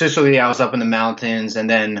Sicily, I was up in the mountains, and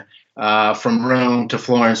then from Rome to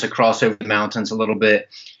Florence, across over the mountains a little bit.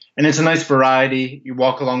 And it's a nice variety. You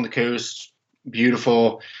walk along the coast,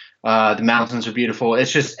 beautiful. The mountains are beautiful.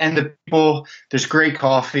 It's just, and the people, there's great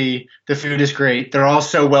coffee. The food is great. They're all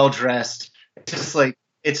so well dressed. It's just like,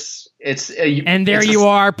 and there you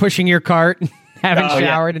are pushing your cart, haven't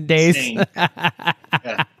showered in days.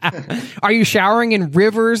 Are you showering in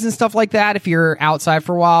rivers and stuff like that if you're outside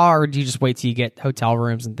for a while, or do you just wait till you get hotel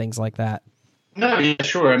rooms and things like that? No, yeah,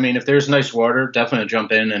 sure. I mean, if there's nice water, definitely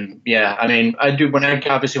jump in. And yeah, I mean, I do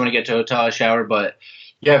obviously when I get to a hotel, I shower, but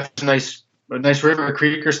yeah, if it's a nice river or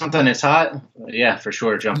creek or something, it's hot. Yeah, for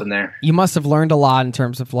sure. Jump in there. You must have learned a lot in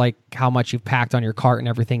terms of like how much you've packed on your cart and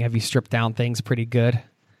everything. Have you stripped down things pretty good?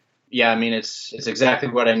 Yeah, I mean, it's exactly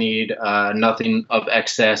what I need. Nothing of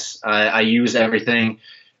excess. I use everything.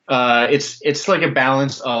 It's like a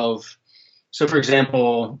balance of, so for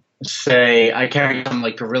example, say I carry some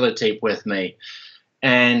like Gorilla Tape with me,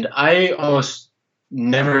 and I almost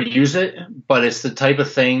never use it, but it's the type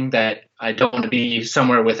of thing that I don't want to be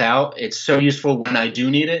somewhere without. It's so useful when I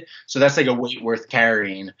do need it. So that's like a weight worth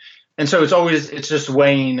carrying. And so it's just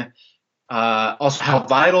weighing also how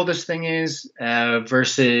vital this thing is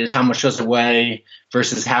versus how much does it weigh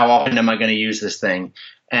versus how often am I going to use this thing.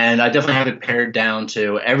 And I definitely have it pared down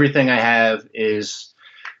to everything I have is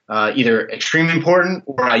either extremely important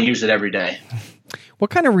or I use it every day.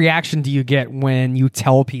 What kind of reaction do you get when you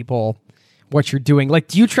tell people what you're doing? Like,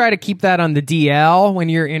 do you try to keep that on the DL when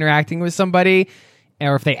you're interacting with somebody?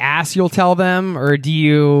 or if they ask, you'll tell them, or do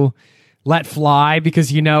you let fly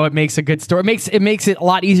because it makes a good story? It makes it a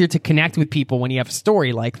lot easier to connect with people when you have a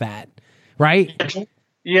story like that, right?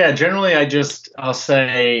 Yeah, generally I'll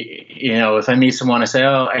say, if I meet someone, I say,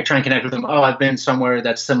 I try and connect with them. Oh, I've been somewhere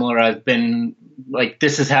that's similar. I've been like,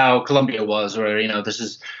 this is how Colombia was, or, this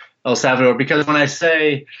is El Salvador. Because when I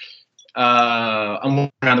say I'm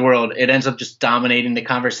walking around the world, it ends up just dominating the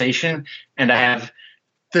conversation. And I have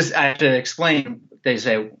to explain. They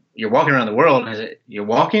say, you're walking around the world. And I say, you're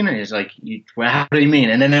walking? And he's like, how do you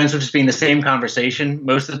mean? And then it ends up just being the same conversation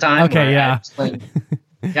most of the time. Okay, yeah.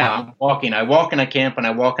 Yeah, I'm walking. I walk and I camp, and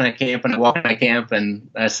I walk and I camp, and I walk and I camp,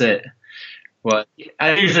 and that's it. Well,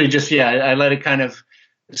 I usually just, I let it kind of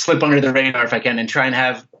slip under the radar if I can, and try and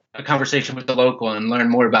have a conversation with the local and learn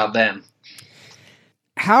more about them.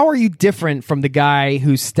 How are you different from the guy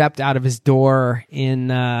who stepped out of his door in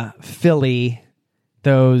Philly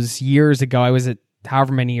those years ago? I was at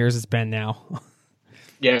however many years it's been now.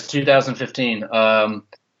 Yeah, it's 2015.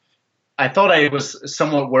 I thought I was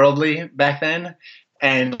somewhat worldly back then.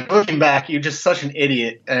 And looking back, you're just such an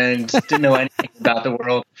idiot and didn't know anything about the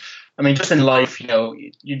world. I mean, just in life,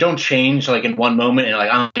 you don't change like in one moment and like,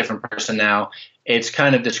 I'm a different person now. It's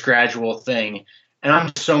kind of this gradual thing. And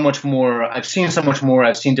I'm so much more, I've seen so much more.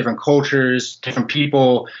 I've seen different cultures, different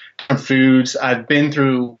people, different foods. I've been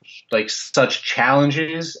through like such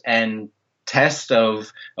challenges and tests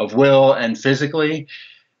of will and physically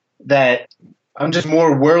that I'm just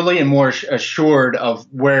more worldly and more assured of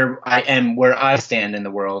where I am, where I stand in the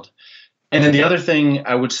world. And then the other thing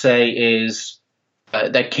I would say is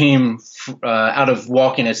that came out of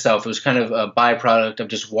walking itself. It was kind of a byproduct of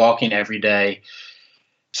just walking every day.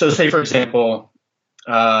 So say, for example,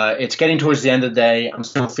 it's getting towards the end of the day. I'm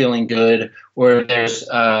still feeling good. Or there's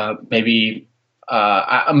maybe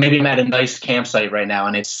I'm at a nice campsite right now,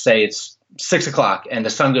 and it's 6 o'clock and the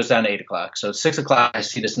sun goes down at 8 o'clock. So at 6 o'clock, I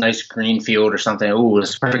see this nice green field or something. Ooh,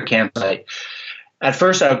 this is a perfect campsite. At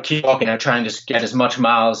first, I would keep walking. I'd try and just get as much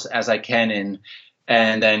miles as I can in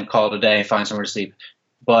and then call it a day and find somewhere to sleep.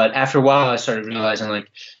 But after a while, I started realizing, like,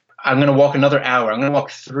 I'm going to walk another hour. I'm going to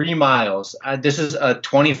walk 3 miles. This is a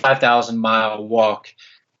 25,000-mile walk.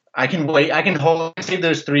 I can wait. I can save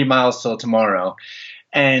those 3 miles till tomorrow.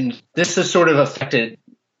 And this has sort of affected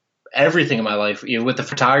everything in my life, with the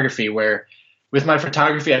photography, where with my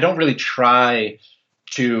photography, I don't really I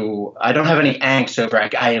don't have any angst over,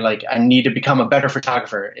 I need to become a better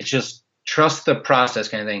photographer. It's just trust the process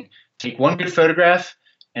kind of thing. Take one good photograph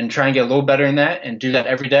and try and get a little better in that and do that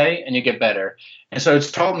every day and you get better. And so it's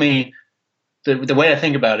taught me the way I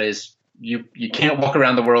think about it is you can't walk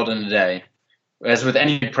around the world in a day, as with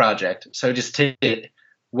any project. So just take it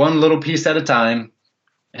one little piece at a time.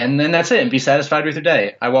 And then that's it, and be satisfied with your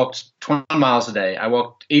day. I walked 20 miles a day. I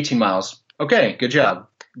walked 18 miles. Okay, good job.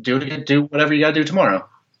 Do whatever you got to do tomorrow.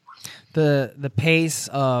 The pace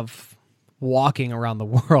of walking around the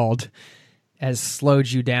world has slowed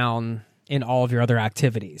you down in all of your other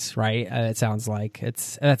activities, right? It sounds like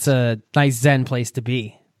that's a nice Zen place to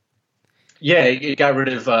be. Yeah, it got rid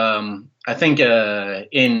of, I think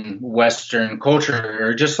in Western culture,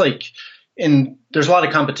 or just like there's a lot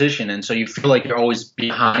of competition, and so you feel like you're always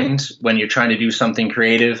behind when you're trying to do something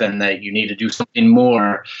creative and that you need to do something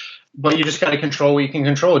more. But you just got to control what you can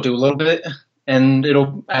control, do a little bit, and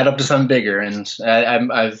it'll add up to something bigger. And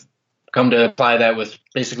I've come to apply that with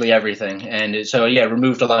basically everything. And so,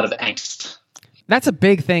 removed a lot of angst. That's a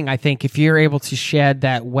big thing, I think, if you're able to shed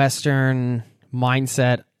that Western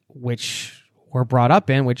mindset, which we're brought up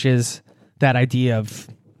in, which is that idea of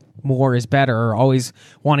more is better, or always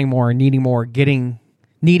wanting more, needing more,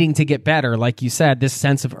 needing to get better. Like you said, this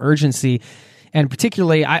sense of urgency. And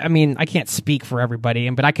particularly, I mean, I can't speak for everybody,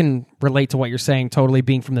 but I can relate to what you're saying, totally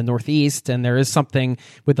being from the Northeast. And there is something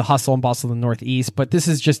with the hustle and bustle of the Northeast, but this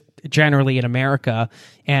is just generally in America.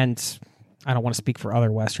 And I don't want to speak for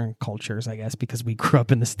other Western cultures, I guess, because we grew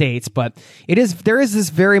up in the States, but there is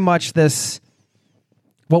this very much this,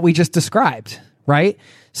 what we just described, right?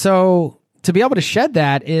 So to be able to shed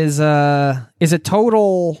that is a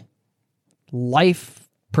total life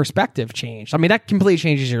perspective change. I mean, that completely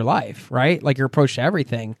changes your life, right? Like your approach to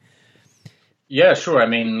everything. Yeah, sure. I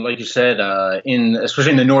mean, like you said,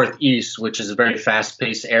 especially in the Northeast, which is a very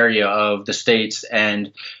fast-paced area of the States,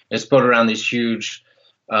 and it's built around these huge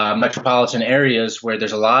metropolitan areas where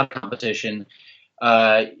there's a lot of competition,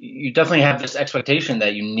 you definitely have this expectation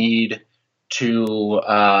that you need to,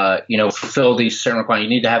 fulfill these certain requirements.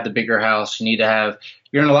 You need to have the bigger house.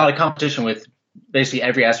 You're in a lot of competition with basically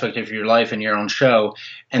every aspect of your life and your own show.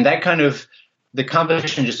 And that kind of the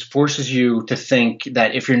competition just forces you to think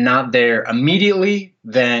that if you're not there immediately,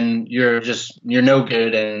 then you're no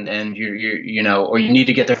good, and or you need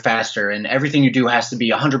to get there faster, and everything you do has to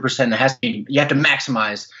be 100%. It has to be, you have to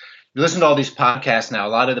maximize. You listen to all these podcasts now. A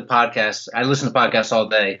lot of the podcasts, I listen to podcasts all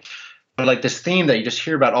day, but like this theme that you just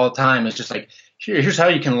hear about all the time is just like, here's how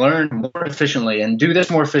you can learn more efficiently and do this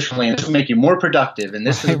more efficiently, and this will make you more productive, and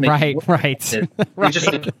this is right. It just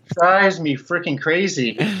like drives me freaking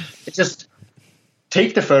crazy. It just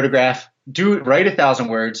take the photograph, write 1,000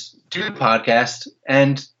 words, do the podcast,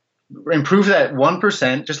 and improve that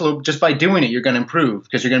 1%. Just by doing it, you're going to improve,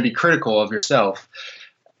 because you're going to be critical of yourself,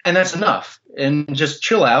 and that's enough. And just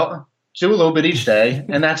chill out, do a little bit each day,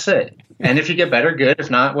 and that's it. And if you get better, good. If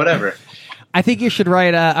not, whatever. I think you should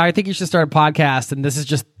I think you should start a podcast, and this is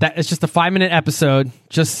just that. It's just a 5-minute episode.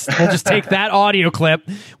 We'll just take that audio clip,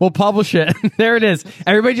 we'll publish it. There it is.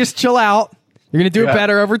 Everybody, just chill out. You're going to do it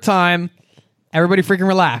better over time. Everybody, freaking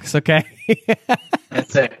relax. Okay.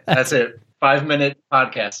 That's it. 5-minute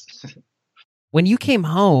podcast. When you came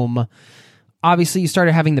home, obviously you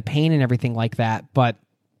started having the pain and everything like that, but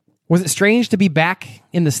was it strange to be back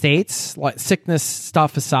in the States, like sickness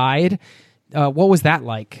stuff aside? What was that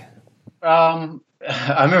like? I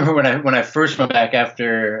remember when I first went back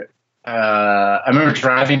after. I remember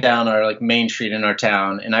driving down our like main street in our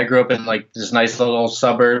town, and I grew up in like this nice little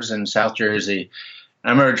suburbs in South Jersey.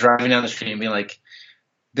 I remember driving down the street and being like,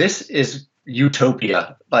 "This is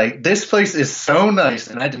utopia! Like, this place is so nice,"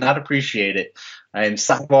 and I did not appreciate it. And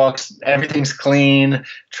sidewalks, everything's clean,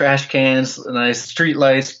 trash cans, nice street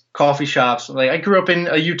lights, coffee shops. Like, I grew up in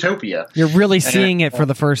a utopia. You're really seeing it for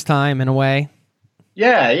the first time in a way.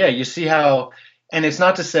 Yeah. You see how, and it's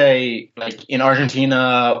not to say like in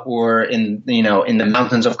Argentina or in the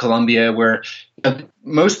mountains of Colombia, where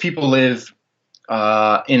most people live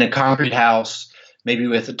in a concrete house, maybe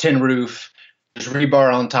with a tin roof. There's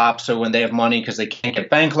rebar on top, so when they have money, because they can't get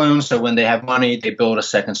bank loans, so when they have money, they build a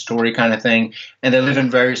second story kind of thing, and they live in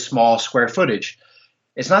very small square footage.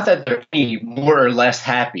 It's not that they're any more or less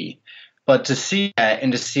happy, but to see that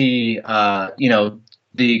and to see,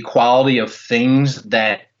 the quality of things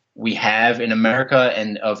that we have in America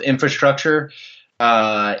and of infrastructure,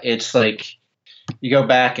 it's like you go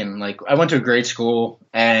back and like I went to a great school,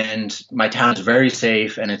 and my town's very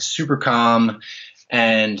safe, and it's super calm.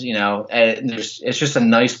 And, it's just a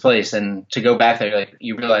nice place. And to go back there, like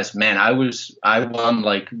you realize, man, I won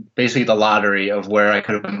like basically the lottery of where I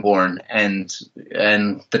could have been born and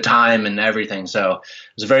the time and everything. So I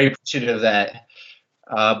was very appreciative of that.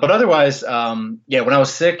 But otherwise, when I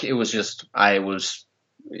was sick, it was just, I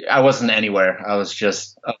wasn't anywhere. I was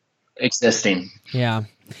just existing. Yeah.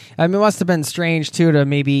 I mean, it must have been strange too, to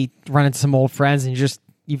maybe run into some old friends, and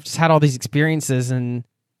you've just had all these experiences, and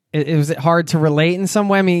was it hard to relate in some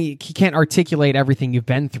way? I mean, you can't articulate everything you've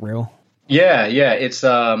been through. Yeah. It's,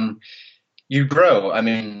 you grow. I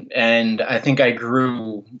mean, and I think I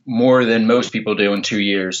grew more than most people do in 2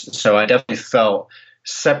 years. So I definitely felt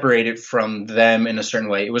separated from them in a certain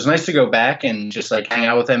way. It was nice to go back and just like hang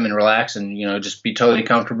out with them and relax and, just be totally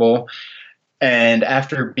comfortable. And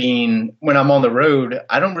when I'm on the road,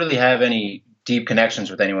 I don't really have any deep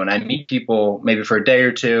connections with anyone. I meet people maybe for a day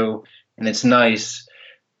or two, and it's nice.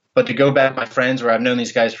 But to go back to my friends where I've known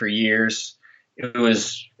these guys for years, it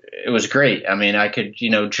was great. I mean, I could,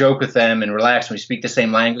 joke with them and relax. We speak the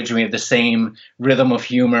same language, and we have the same rhythm of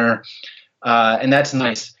humor. And that's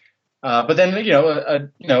nice. But then,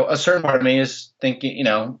 a certain part of me is thinking,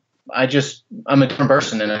 I'm a different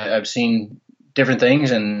person, and I've seen different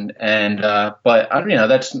things, but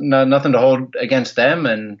that's nothing to hold against them.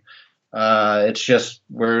 And it's just,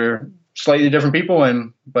 we're slightly different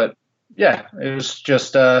people. But yeah, it was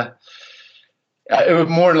just, it was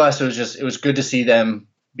more or less, it was good to see them,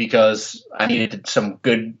 because I needed to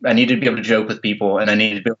be able to joke with people, and I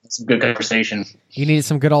needed to be able to have some good conversation. You needed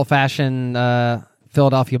some good old fashioned,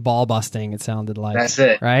 Philadelphia ball busting, it sounded like. That's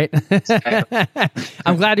it. Right?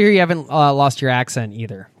 I'm glad to hear you haven't lost your accent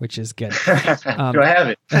either, which is good. Do I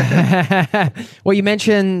have it? Well, you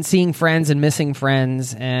mentioned seeing friends and missing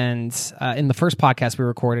friends, and in the first podcast we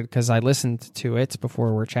recorded, because I listened to it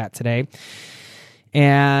before our chat today,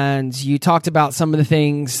 and you talked about some of the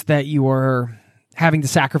things that you were having to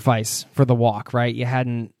sacrifice for the walk, right? You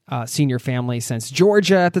hadn't seen your family since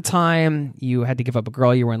Georgia at the time. You had to give up a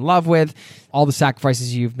girl you were in love with. All the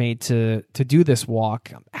sacrifices you've made to do this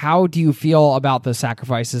walk. How do you feel about the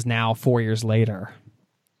sacrifices now, 4 years later?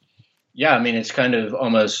 Yeah, I mean, it's kind of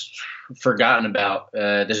almost forgotten about.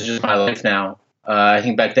 This is just my life now. I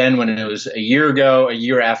think back then, when it was a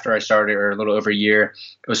year after I started, or a little over a year,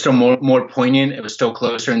 it was still more poignant. It was still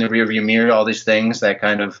closer in the rearview mirror, all these things that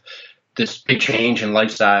kind of this big change in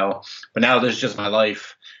lifestyle. But now this is just my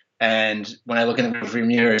life. And when I look in the rearview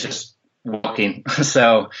mirror, it's just walking.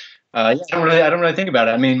 So I don't really think about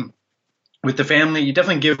it. I mean, with the family, you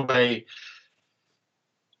definitely give away.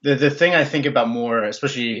 The thing I think about more,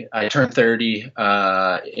 especially I turned 30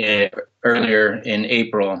 earlier in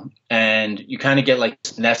April, and you kind of get like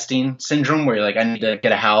nesting syndrome where you're like, I need to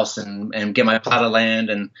get a house and get my plot of land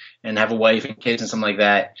and have a wife and kids and something like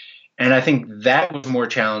that. And I think that was more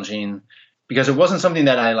challenging because it wasn't something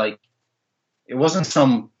that it wasn't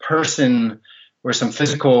some person or some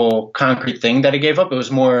physical concrete thing that I gave up. It was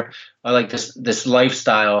more like this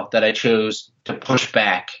lifestyle that I chose to push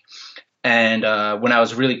back. And when I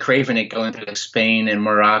was really craving it, going through like Spain and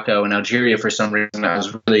Morocco and Algeria for some reason, I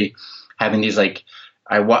was really having these like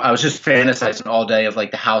I was just fantasizing all day of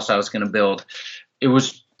like the house I was going to build. It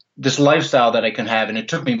was this lifestyle that I can have, and it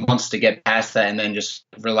took me months to get past that and then just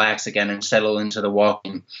relax again and settle into the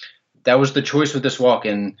walking. That was the choice with this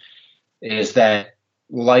walk-in, is that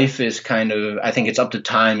life is kind of, I think it's up to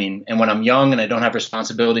timing. And when I'm young and I don't have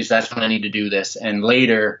responsibilities, that's when I need to do this. And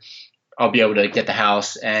later, I'll be able to get the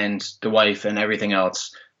house and the wife and everything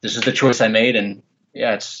else. This is the choice I made, and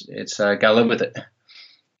yeah, it's gotta live with it.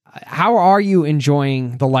 How are you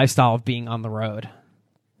enjoying the lifestyle of being on the road?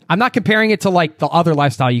 I'm not comparing it to like the other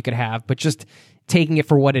lifestyle you could have, but just taking it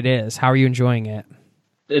for what it is. How are you enjoying it?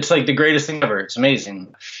 It's like the greatest thing ever. It's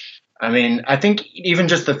amazing. I mean, I think even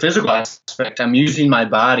just the physical aspect, I'm using my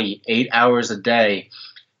body 8 hours a day.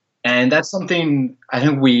 And that's something I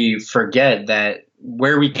think we forget, that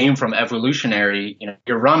where we came from evolutionary,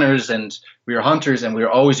 you're runners and we were hunters and we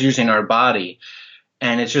were always using our body.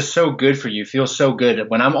 And it's just so good for you. It feels so good.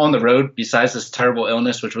 When I'm on the road, besides this terrible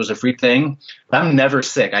illness, which was a freak thing, I'm never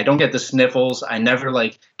sick. I don't get the sniffles. I never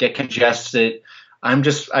get congested.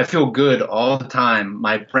 I feel good all the time.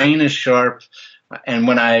 My brain is sharp. And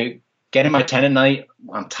when I get in my tent at night,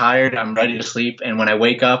 I'm tired. I'm ready to sleep. And when I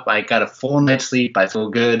wake up, I got a full night's sleep. I feel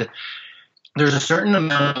good. There's a certain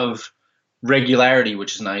amount of regularity,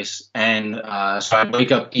 which is nice. And so I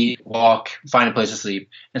wake up, eat, walk, find a place to sleep.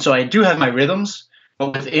 And so I do have my rhythms,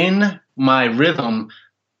 but within my rhythm,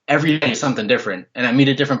 every day is something different. And I meet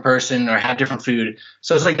a different person or have different food.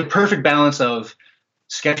 So it's like the perfect balance of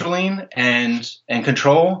scheduling and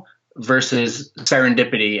control versus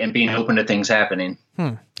serendipity and being open to things happening.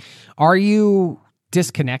 Are you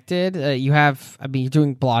disconnected? You're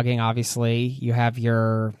doing blogging, obviously. You have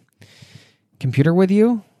your computer with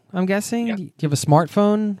you, I'm guessing. Yep. Do you have a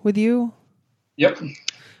smartphone with you? Yep.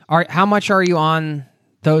 How much are you on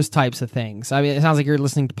those types of things? I mean, it sounds like you're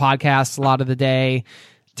listening to podcasts a lot of the day.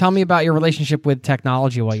 Tell me about your relationship with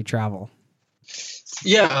technology while you travel.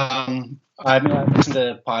 Yeah, I listen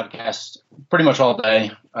to podcasts pretty much all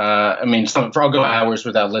day. I'll go hours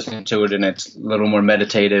without listening to it, and it's a little more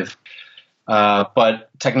meditative. But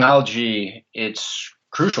technology, it's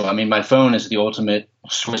crucial. I mean, my phone is the ultimate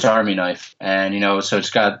Swiss Army knife. And, so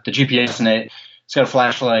it's got the GPS in it. It's got a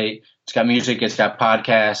flashlight. It's got music. It's got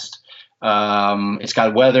podcast. It's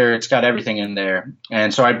got weather. It's got everything in there.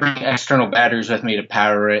 And so I bring external batteries with me to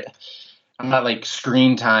power it. I'm not like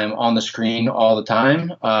screen time on the screen all the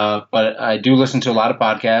time, but I do listen to a lot of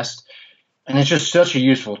podcasts. And it's just such a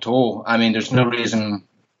useful tool. I mean, there's no reason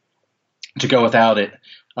to go without it.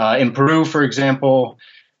 In Peru, for example,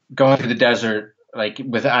 going through the desert, I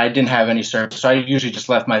didn't have any service, so I usually just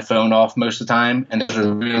left my phone off most of the time, and those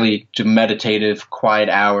are really meditative, quiet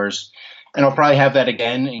hours. And I'll probably have that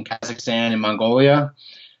again in Kazakhstan and Mongolia.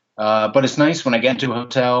 But it's nice when I get into a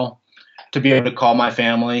hotel to be able to call my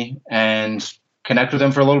family and connect with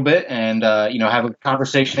them for a little bit and, have a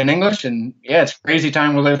conversation in English. And yeah, it's a crazy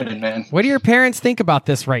time we're living in, man. What do your parents think about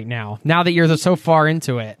this right now that you're so far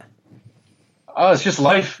into it? Oh, it's just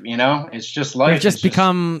life, it's just life. You've just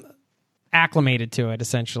become acclimated to it,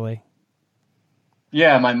 essentially.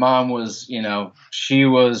 Yeah, my mom was, she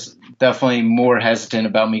was definitely more hesitant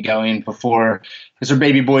about me going before. It's her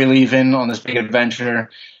baby boy leaving on this big adventure.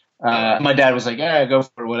 My dad was like, yeah, go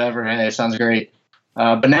for it, whatever. Hey, it sounds great.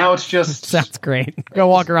 But now it's just... Sounds great. Go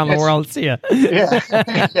walk around the world and see ya. Yeah.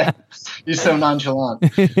 Yeah. He's so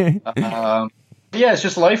nonchalant. Yeah, it's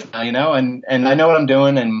just life now, and I know what I'm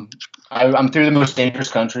doing, and I'm through the most dangerous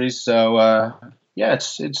countries. So,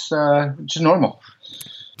 it's just normal.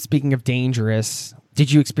 Speaking of dangerous,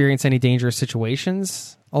 did you experience any dangerous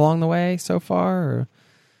situations along the way so far? Or?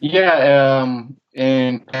 Yeah,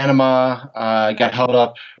 in Panama, I got held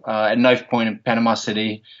up at knife point in Panama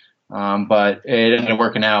City, but it ended up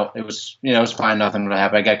working out. It was, it was fine. Nothing would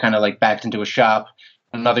happen. I got kind of backed into a shop.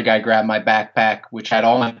 Another guy grabbed my backpack, which had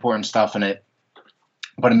all my important stuff in it.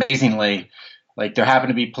 But amazingly, like there happened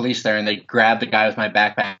to be police there, and they grabbed the guy with my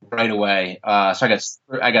backpack right away. So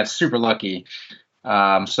I got super lucky.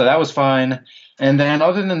 So that was fine. And then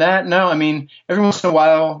other than that, no, I mean, every once in a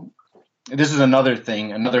while, this is another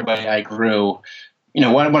thing, another way I grew. You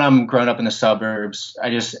know, when I'm growing up in the suburbs,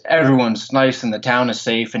 everyone's nice and the town is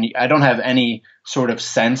safe, and I don't have any sort of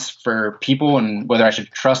sense for people and whether I should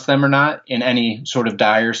trust them or not in any sort of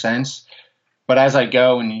dire sense. But as I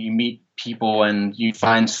go and you meet people and you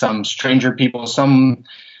find some stranger people, some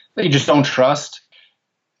that you just don't trust.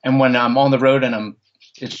 And when I'm on the road and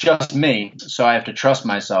it's just me, so I have to trust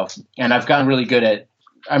myself. And I've gotten really good at,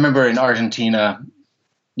 I remember in Argentina,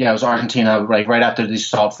 it was Argentina, like right after these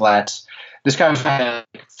salt flats, this guy was trying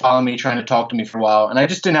to follow me, trying to talk to me for a while. And I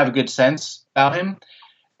just didn't have a good sense about him.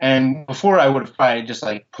 And before I would have probably just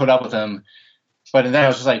like put up with him. But then I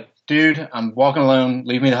was just like, dude, I'm walking alone.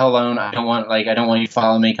 Leave me the hell alone. I don't want you to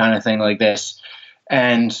follow me, kind of thing like this.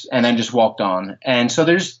 And then just walked on. And so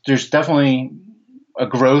there's definitely a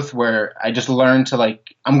growth where I just learned to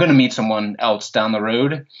like, I'm going to meet someone else down the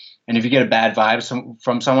road. And if you get a bad vibe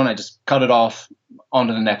from someone, I just cut it off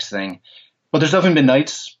onto the next thing. But there's definitely been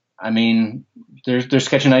nights. I mean, there's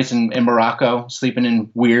sketchy nights in Morocco, sleeping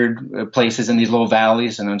in weird places in these little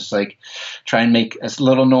valleys. And I'm just like, try and make as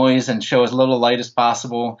little noise and show as little light as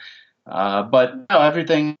possible. But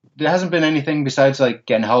no, there hasn't been anything besides like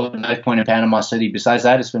getting held at a knife point in Panama City. Besides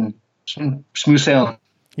that, it's been smooth sailing.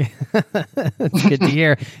 That's good to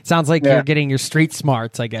hear. Sounds like you're getting your street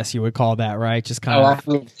smarts, I guess you would call that, right? Just kind of.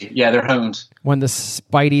 Absolutely. Yeah, they're honed. When the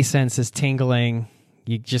spidey sense is tingling,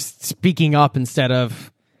 you just speaking up instead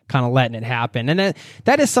of kind of letting it happen. And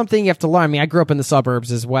that is something you have to learn. I mean, I grew up in the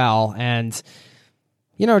suburbs as well, and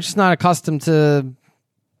just not accustomed to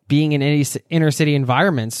being in any inner city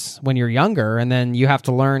environments when you're younger. And then you have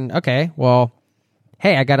to learn, okay, well,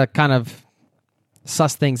 hey, I got to kind of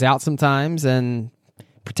suss things out sometimes and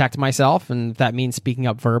protect myself. And if that means speaking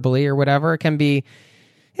up verbally or whatever, it can be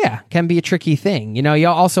a tricky thing. You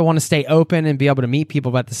also want to stay open and be able to meet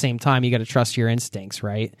people, but at the same time, you got to trust your instincts,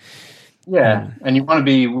 right? Yeah, and you want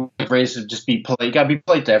to be raised to just be polite. You got to be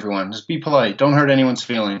polite to everyone. Just be polite. Don't hurt anyone's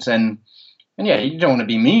feelings. And yeah, you don't want to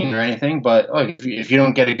be mean or anything, but if you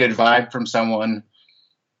don't get a good vibe from someone,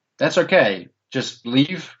 that's okay. Just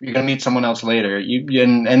leave. You're going to meet someone else later.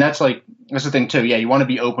 And that's the thing too. Yeah, you want to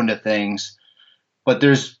be open to things, but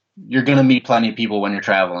you're going to meet plenty of people when you're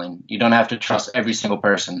traveling. You don't have to trust every single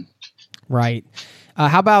person. Right.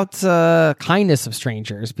 How about kindness of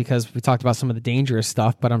strangers? Because we talked about some of the dangerous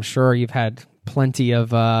stuff, but I'm sure you've had plenty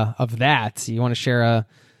of that. You want to share a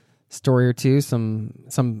story or two, some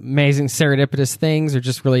amazing serendipitous things, or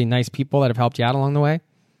just really nice people that have helped you out along the way?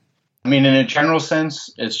 I mean, in a general sense,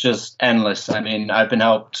 it's just endless. I mean, I've been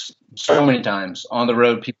helped so many times on the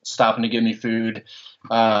road, people stopping to give me food.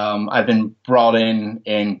 I've been brought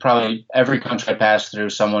in probably every country I pass through,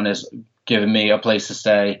 someone has given me a place to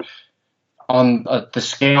stay. On the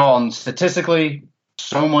scale, and statistically,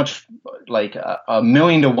 so much, like a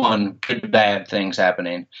million to one good bad things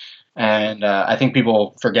happening. And I think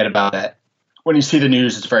people forget about that. When you see the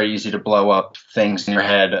news, it's very easy to blow up things in your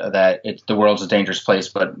head that the world's a dangerous place,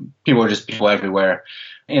 but people are just people everywhere.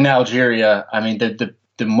 In Algeria, I mean, the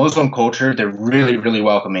Muslim culture, they're really, really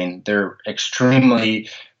welcoming. They're extremely,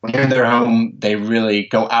 when you're in their home, they really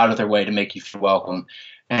go out of their way to make you feel welcome.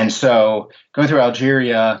 And so going through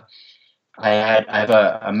Algeria, I have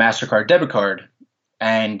a MasterCard debit card,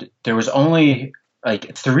 and there was only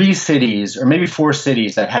like 3 cities or maybe 4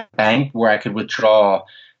 cities that had a bank where I could withdraw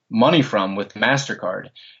money from with MasterCard.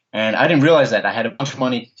 And I didn't realize that. I had a bunch of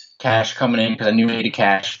money, cash coming in because I knew I needed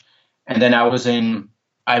cash. And then I was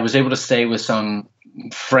able to stay with some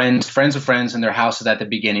friends of friends in their houses at the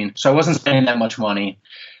beginning. So I wasn't spending that much money.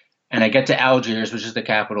 And I get to Algiers, which is the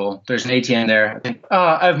capital. There's an ATM there. I think,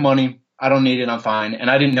 I have money. I don't need it. I'm fine.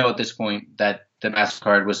 And I didn't know at this point that the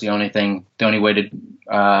MasterCard was the only way to,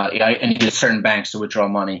 I needed certain banks to withdraw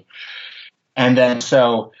money. And then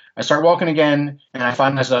so I start walking again, and I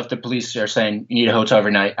find myself, the police are saying, you need a hotel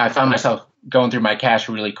every night. I found myself going through my cash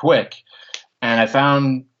really quick. And I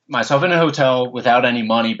found myself in a hotel without any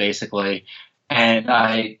money, basically. And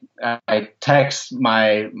I text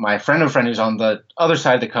my friend who's on the other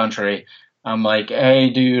side of the country. I'm like,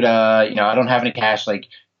 hey, dude, I don't have any cash. Like,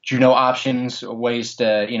 do you know options, ways to,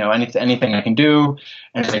 anything I can do?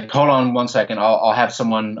 And he's like, hold on 1 second. I'll have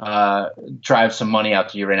someone drive some money out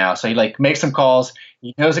to you right now. So he makes some calls.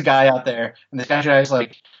 He knows a guy out there, and this guy drives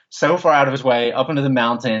so far out of his way up into the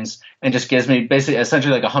mountains and just gives me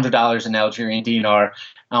essentially $100 in Algerian dinar.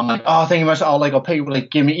 And I'm like, oh, thank you much. I'll pay you,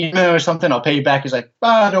 give me email or something. I'll pay you back. He's like,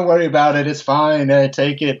 don't worry about it. It's fine.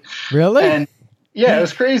 Take it. Really? And Yeah, it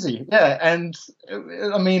was crazy. Yeah, and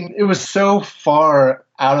I mean, it was so far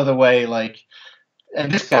out of the way. Like,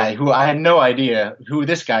 and this guy, who I had no idea who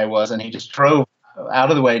this guy was, and he just drove out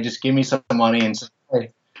of the way, just give me some money and said,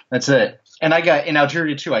 "Hey, that's it." And I got in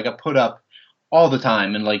Algeria too. I got put up all the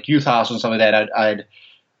time in like youth hostels and stuff like that. I'd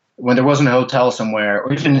when there wasn't a hotel somewhere,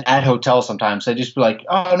 or even at hotels sometimes, they'd just be like,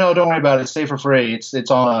 "Oh no, don't worry about it. Stay for free.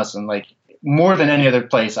 It's on us." And like more than any other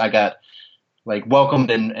place, I got like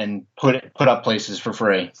welcomed and put up places for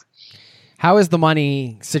free. How is the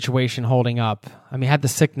money situation holding up? I mean, had the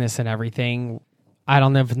sickness and everything. I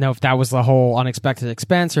don't know if that was the whole unexpected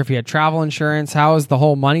expense or if you had travel insurance. How is the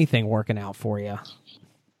whole money thing working out for you?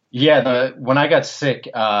 Yeah, when I got sick,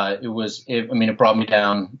 it brought me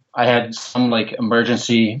down. I had some like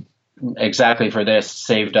emergency exactly for this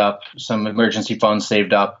saved up, some emergency funds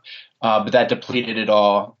saved up, but that depleted it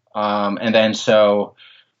all. And then so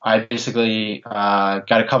I basically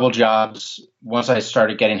got a couple jobs. Once I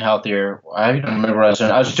started getting healthier, I don't remember what I was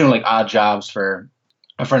doing. I was just doing like odd jobs for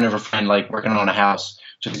a friend of a friend, like working on a house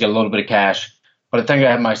just to get a little bit of cash. But I think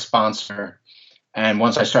I had my sponsor. And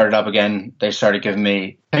once I started up again, they started giving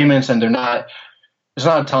me payments, and it's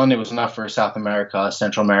not a ton. It was enough for South America,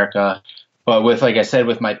 Central America. But like I said,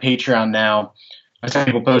 with my Patreon now, I send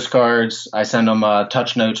people postcards. I send them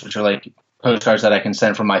touch notes, which are like postcards that I can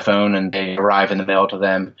send from my phone, and they arrive in the mail to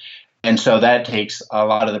them. And so that takes a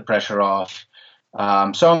lot of the pressure off.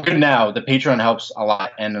 So I'm good now. The Patreon helps a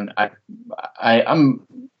lot. And I'm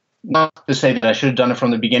not to say that I should have done it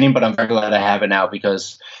from the beginning, but I'm very glad I have it now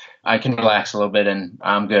because I can relax a little bit and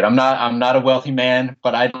I'm good. I'm not a wealthy man,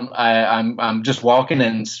 but I'm just walking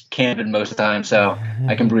and camping most of the time, so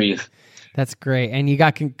I can breathe. That's great. And you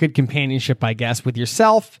got good companionship, I guess, with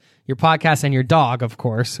yourself, your podcast, and your dog, of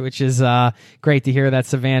course, which is great to hear that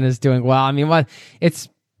Savannah's doing well. I mean, it's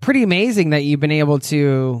pretty amazing that you've been able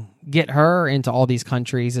to get her into all these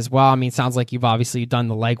countries as well. I mean, it sounds like you've obviously done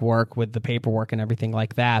the legwork with the paperwork and everything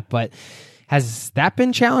like that, but has that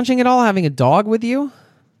been challenging at all, having a dog with you?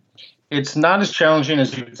 It's not as challenging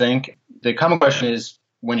as you would think. The common question is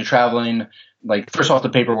when you're traveling, like first off, the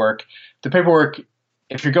paperwork. The paperwork,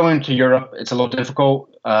 if you're going to Europe, it's a little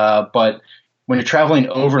difficult. But when you're traveling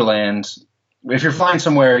overland, if you're flying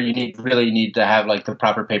somewhere, you really need to have like the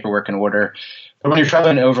proper paperwork in order. But when you're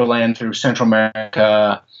traveling overland through Central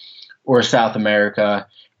America or South America,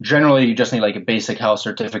 generally you just need like a basic health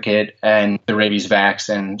certificate and the rabies vax,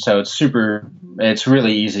 and so it's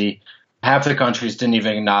really easy. Half the countries didn't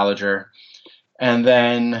even acknowledge her. And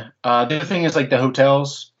then the other thing is like the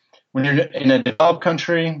hotels. When you're in a developed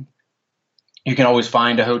country, you can always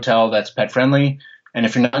find a hotel that's pet friendly. And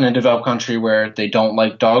if you're not in a developed country where they don't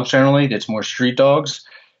like dogs generally, it's more street dogs,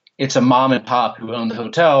 it's a mom and pop who own the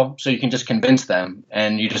hotel. So you can just convince them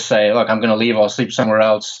and you just say, look, I'm going to leave. I'll sleep somewhere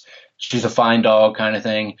else. She's a fine dog kind of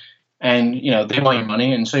thing. And, they want your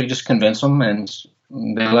money. And so you just convince them and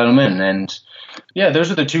they let them in. And yeah, those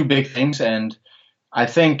are the two big things. And I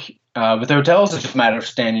think with the hotels, it's just a matter of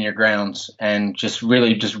standing your grounds and just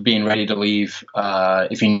really just being ready to leave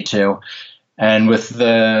if you need to. And with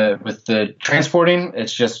the transporting,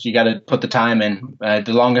 it's just you got to put the time in.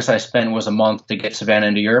 The longest I spent was a month to get Savannah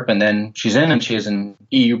into Europe, and then she's in, and she has an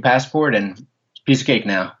EU passport, and it's a piece of cake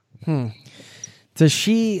now. Does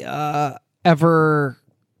she ever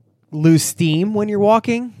lose steam when you're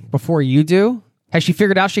walking before you do? Has she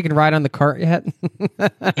figured out she can ride on the cart yet?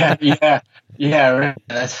 Yeah.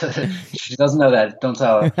 She doesn't know that. Don't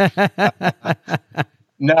tell her.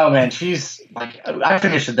 No, man, she's like, I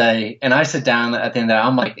finish the day and I sit down at the end of the day.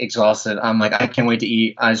 I'm like exhausted. I'm like, I can't wait to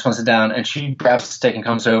eat. I just want to sit down. And she grabs a stick and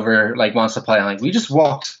comes over, like wants to play. I'm like, we just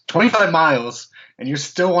walked 25 miles and you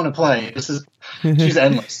still want to play. She's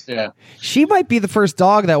endless. Yeah. She might be the first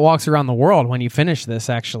dog that walks around the world when you finish this,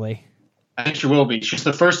 actually. I think she will be. She's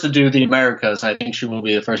the first to do the Americas. I think she will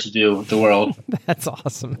be the first to do the world. That's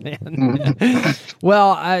awesome, man.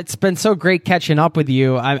 Well, it's been so great catching up with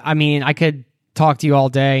you. I mean, I could talk to you all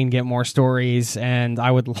day and get more stories, and I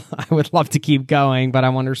would love to keep going, but I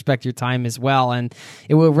want to respect your time as well. And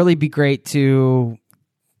it will really be great to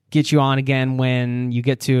get you on again when you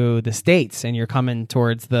get to the States and you're coming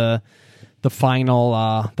towards the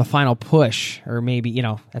final push, or maybe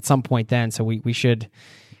at some point then. So we should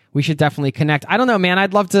definitely connect. I don't know, man.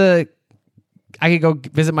 I'd love to. I could go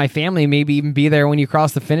visit my family, maybe even be there when you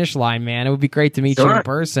cross the finish line, man. It would be great to meet you in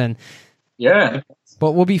person. Yeah.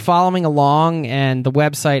 But we'll be following along, and the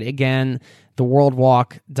website, again,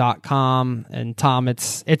 theworldwalk.com. And Tom,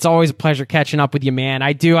 it's always a pleasure catching up with you, man.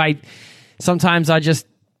 Sometimes I just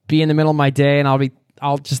be in the middle of my day and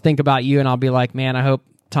I'll just think about you and I'll be like, man, I hope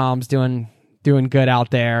Tom's doing good out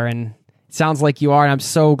there. And it sounds like you are, and I'm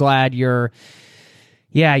so glad you're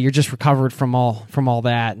yeah, you're just recovered from all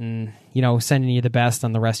that, and sending you the best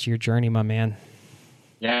on the rest of your journey, my man.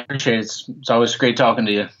 Yeah, I appreciate it. It's always great talking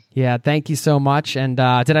to you. Yeah, thank you so much. And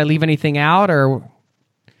did I leave anything out, or?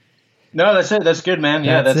 No, that's it. That's good, man.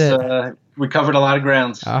 That's it. We covered a lot of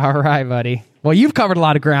grounds. All right, buddy. Well, you've covered a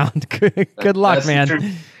lot of ground. Good luck, that's man.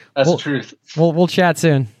 That's the truth. We'll chat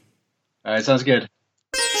soon. All right, sounds good.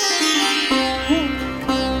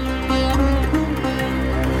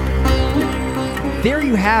 There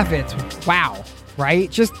you have it. Wow,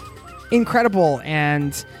 right? Just incredible.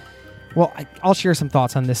 And, well, I'll share some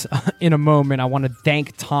thoughts on this in a moment. I want to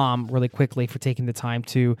thank Tom really quickly for taking the time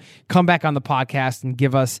to come back on the podcast and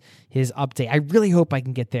give us his update. I really hope I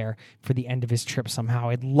can get there for the end of his trip somehow.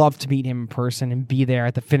 I'd love to meet him in person and be there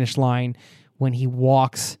at the finish line when he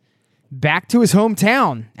walks back to his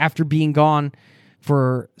hometown after being gone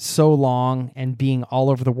for so long and being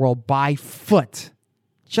all over the world by foot.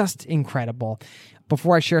 Just incredible.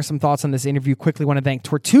 Before I share some thoughts on this interview, quickly want to thank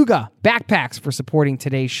Tortuga Backpacks for supporting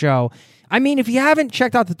today's show. I mean, if you haven't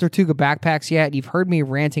checked out the Tortuga Backpacks yet, you've heard me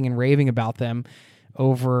ranting and raving about them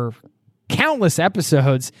over countless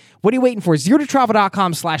episodes. What are you waiting for?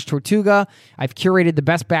 ZeroToTravel.com/Tortuga. I've curated the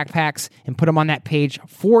best backpacks and put them on that page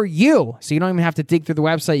for you. So you don't even have to dig through the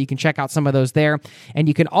website. You can check out some of those there. And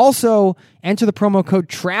you can also enter the promo code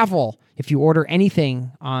TRAVEL. If you order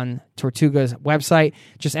anything on Tortuga's website,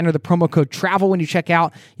 just enter the promo code TRAVEL when you check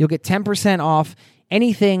out. You'll get 10% off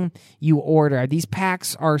anything you order. These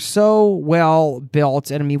packs are so well built.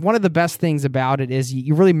 And I mean, one of the best things about it is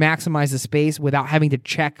you really maximize the space without having to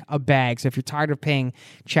check a bag. So if you're tired of paying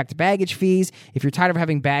checked baggage fees, if you're tired of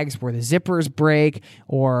having bags where the zippers break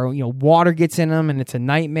or water gets in them and it's a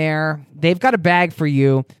nightmare, they've got a bag for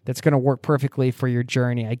you that's going to work perfectly for your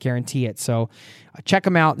journey. I guarantee it. So check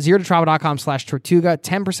them out, ZeroToTravel.com/Tortuga,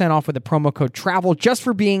 10% off with the promo code TRAVEL just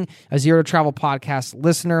for being a Zero to Travel podcast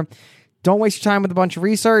listener. Don't waste your time with a bunch of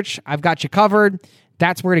research. I've got you covered.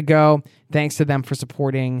 That's where to go. Thanks to them for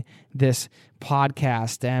supporting this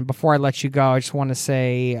podcast. And before I let you go, I just want to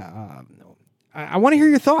say I want to hear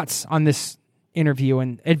your thoughts on this interview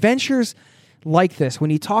and adventures like this.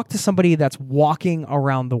 When you talk to somebody that's walking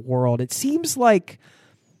around the world, it seems like,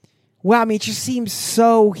 well, I mean, it just seems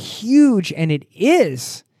so huge, and it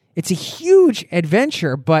is. It's a huge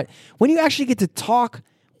adventure, but when you actually get to talk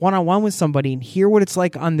one-on-one with somebody and hear what it's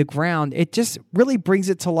like on the ground, it just really brings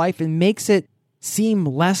it to life and makes it seem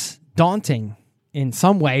less daunting in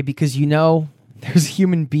some way, because there's a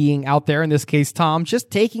human being out there, in this case Tom, just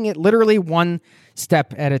taking it literally one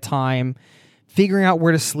step at a time, figuring out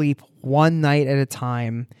where to sleep one night at a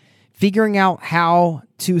time, figuring out how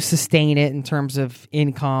to sustain it in terms of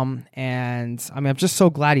income. And I mean, I'm just so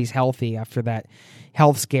glad he's healthy after that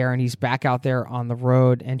health scare, and he's back out there on the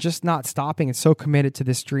road and just not stopping and so committed to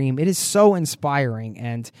this dream. It is so inspiring,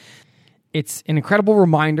 and it's an incredible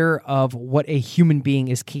reminder of what a human being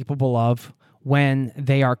is capable of when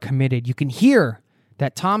they are committed. You can hear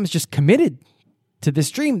that Tom is just committed to this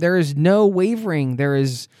dream. There is no wavering. There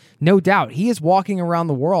is no doubt. He is walking around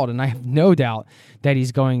the world, and I have no doubt that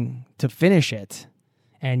he's going to finish it.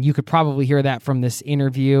 And you could probably hear that from this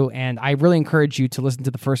interview. And I really encourage you to listen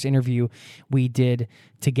to the first interview we did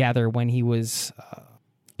together when he was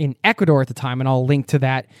in Ecuador at the time. And I'll link to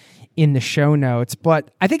that in the show notes.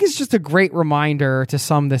 But I think it's just a great reminder, to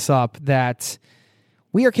sum this up, that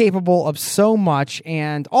we are capable of so much,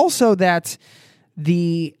 and also that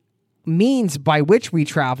the means by which we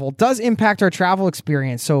travel does impact our travel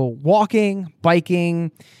experience. So walking,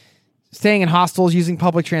 biking, staying in hostels, using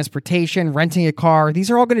public transportation, renting a car,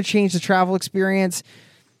 these are all going to change the travel experience.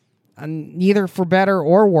 And neither for better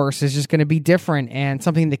or worse. Is just going to be different, and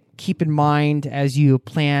something to keep in mind as you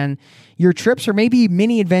plan your trips, or maybe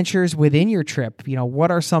mini adventures within your trip.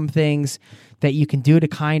 What are some things that you can do to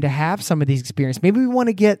kind of have some of these experiences? Maybe we want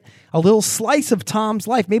to get a little slice of Tom's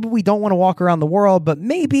life. Maybe we don't want to walk around the world, but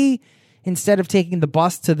maybe instead of taking the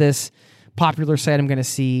bus to this popular site I'm going to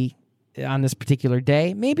see on this particular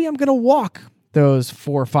day, maybe I'm going to walk those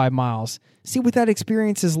 4 or 5 miles, see what that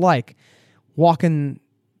experience is like, walk in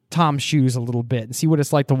Tom's shoes a little bit, and see what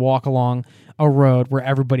it's like to walk along a road where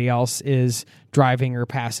everybody else is driving or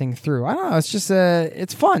passing through. I don't know. It's just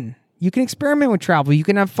it's fun. You can experiment with travel. You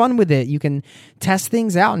can have fun with it. You can test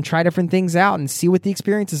things out and try different things out and see what the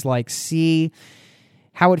experience is like, see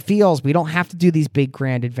how it feels. We don't have to do these big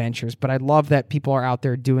grand adventures, but I love that people are out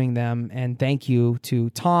there doing them. And thank you to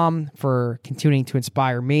Tom for continuing to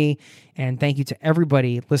inspire me. And thank you to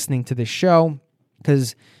everybody listening to this show,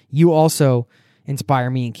 because you also inspire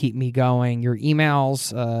me and keep me going. Your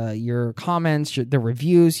emails, your comments, the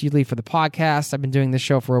reviews you leave for the podcast. I've been doing this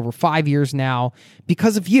show for over 5 years now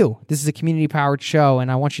because of you. This is a community-powered show,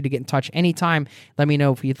 and I want you to get in touch anytime. Let me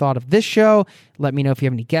know if you thought of this show. Let me know if you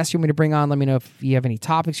have any guests you want me to bring on. Let me know if you have any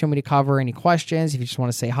topics you want me to cover, any questions, if you just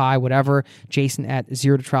want to say hi, whatever.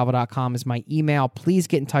 Jason@zerototravel.com is my email. Please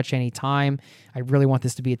get in touch anytime. I really want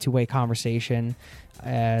this to be a two-way conversation.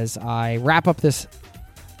 As I wrap up this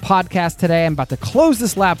podcast today, I'm about to close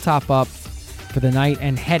this laptop up for the night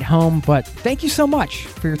and head home. But thank you so much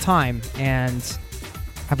for your time, and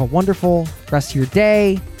have a wonderful rest of your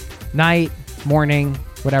day, night, morning,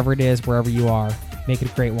 whatever it is, wherever you are. Make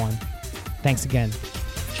it a great one. Thanks again.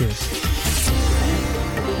 Cheers.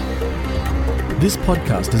 This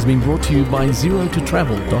podcast has been brought to you by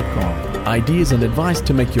zerototravel.com. Ideas and advice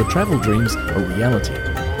to make your travel dreams a reality.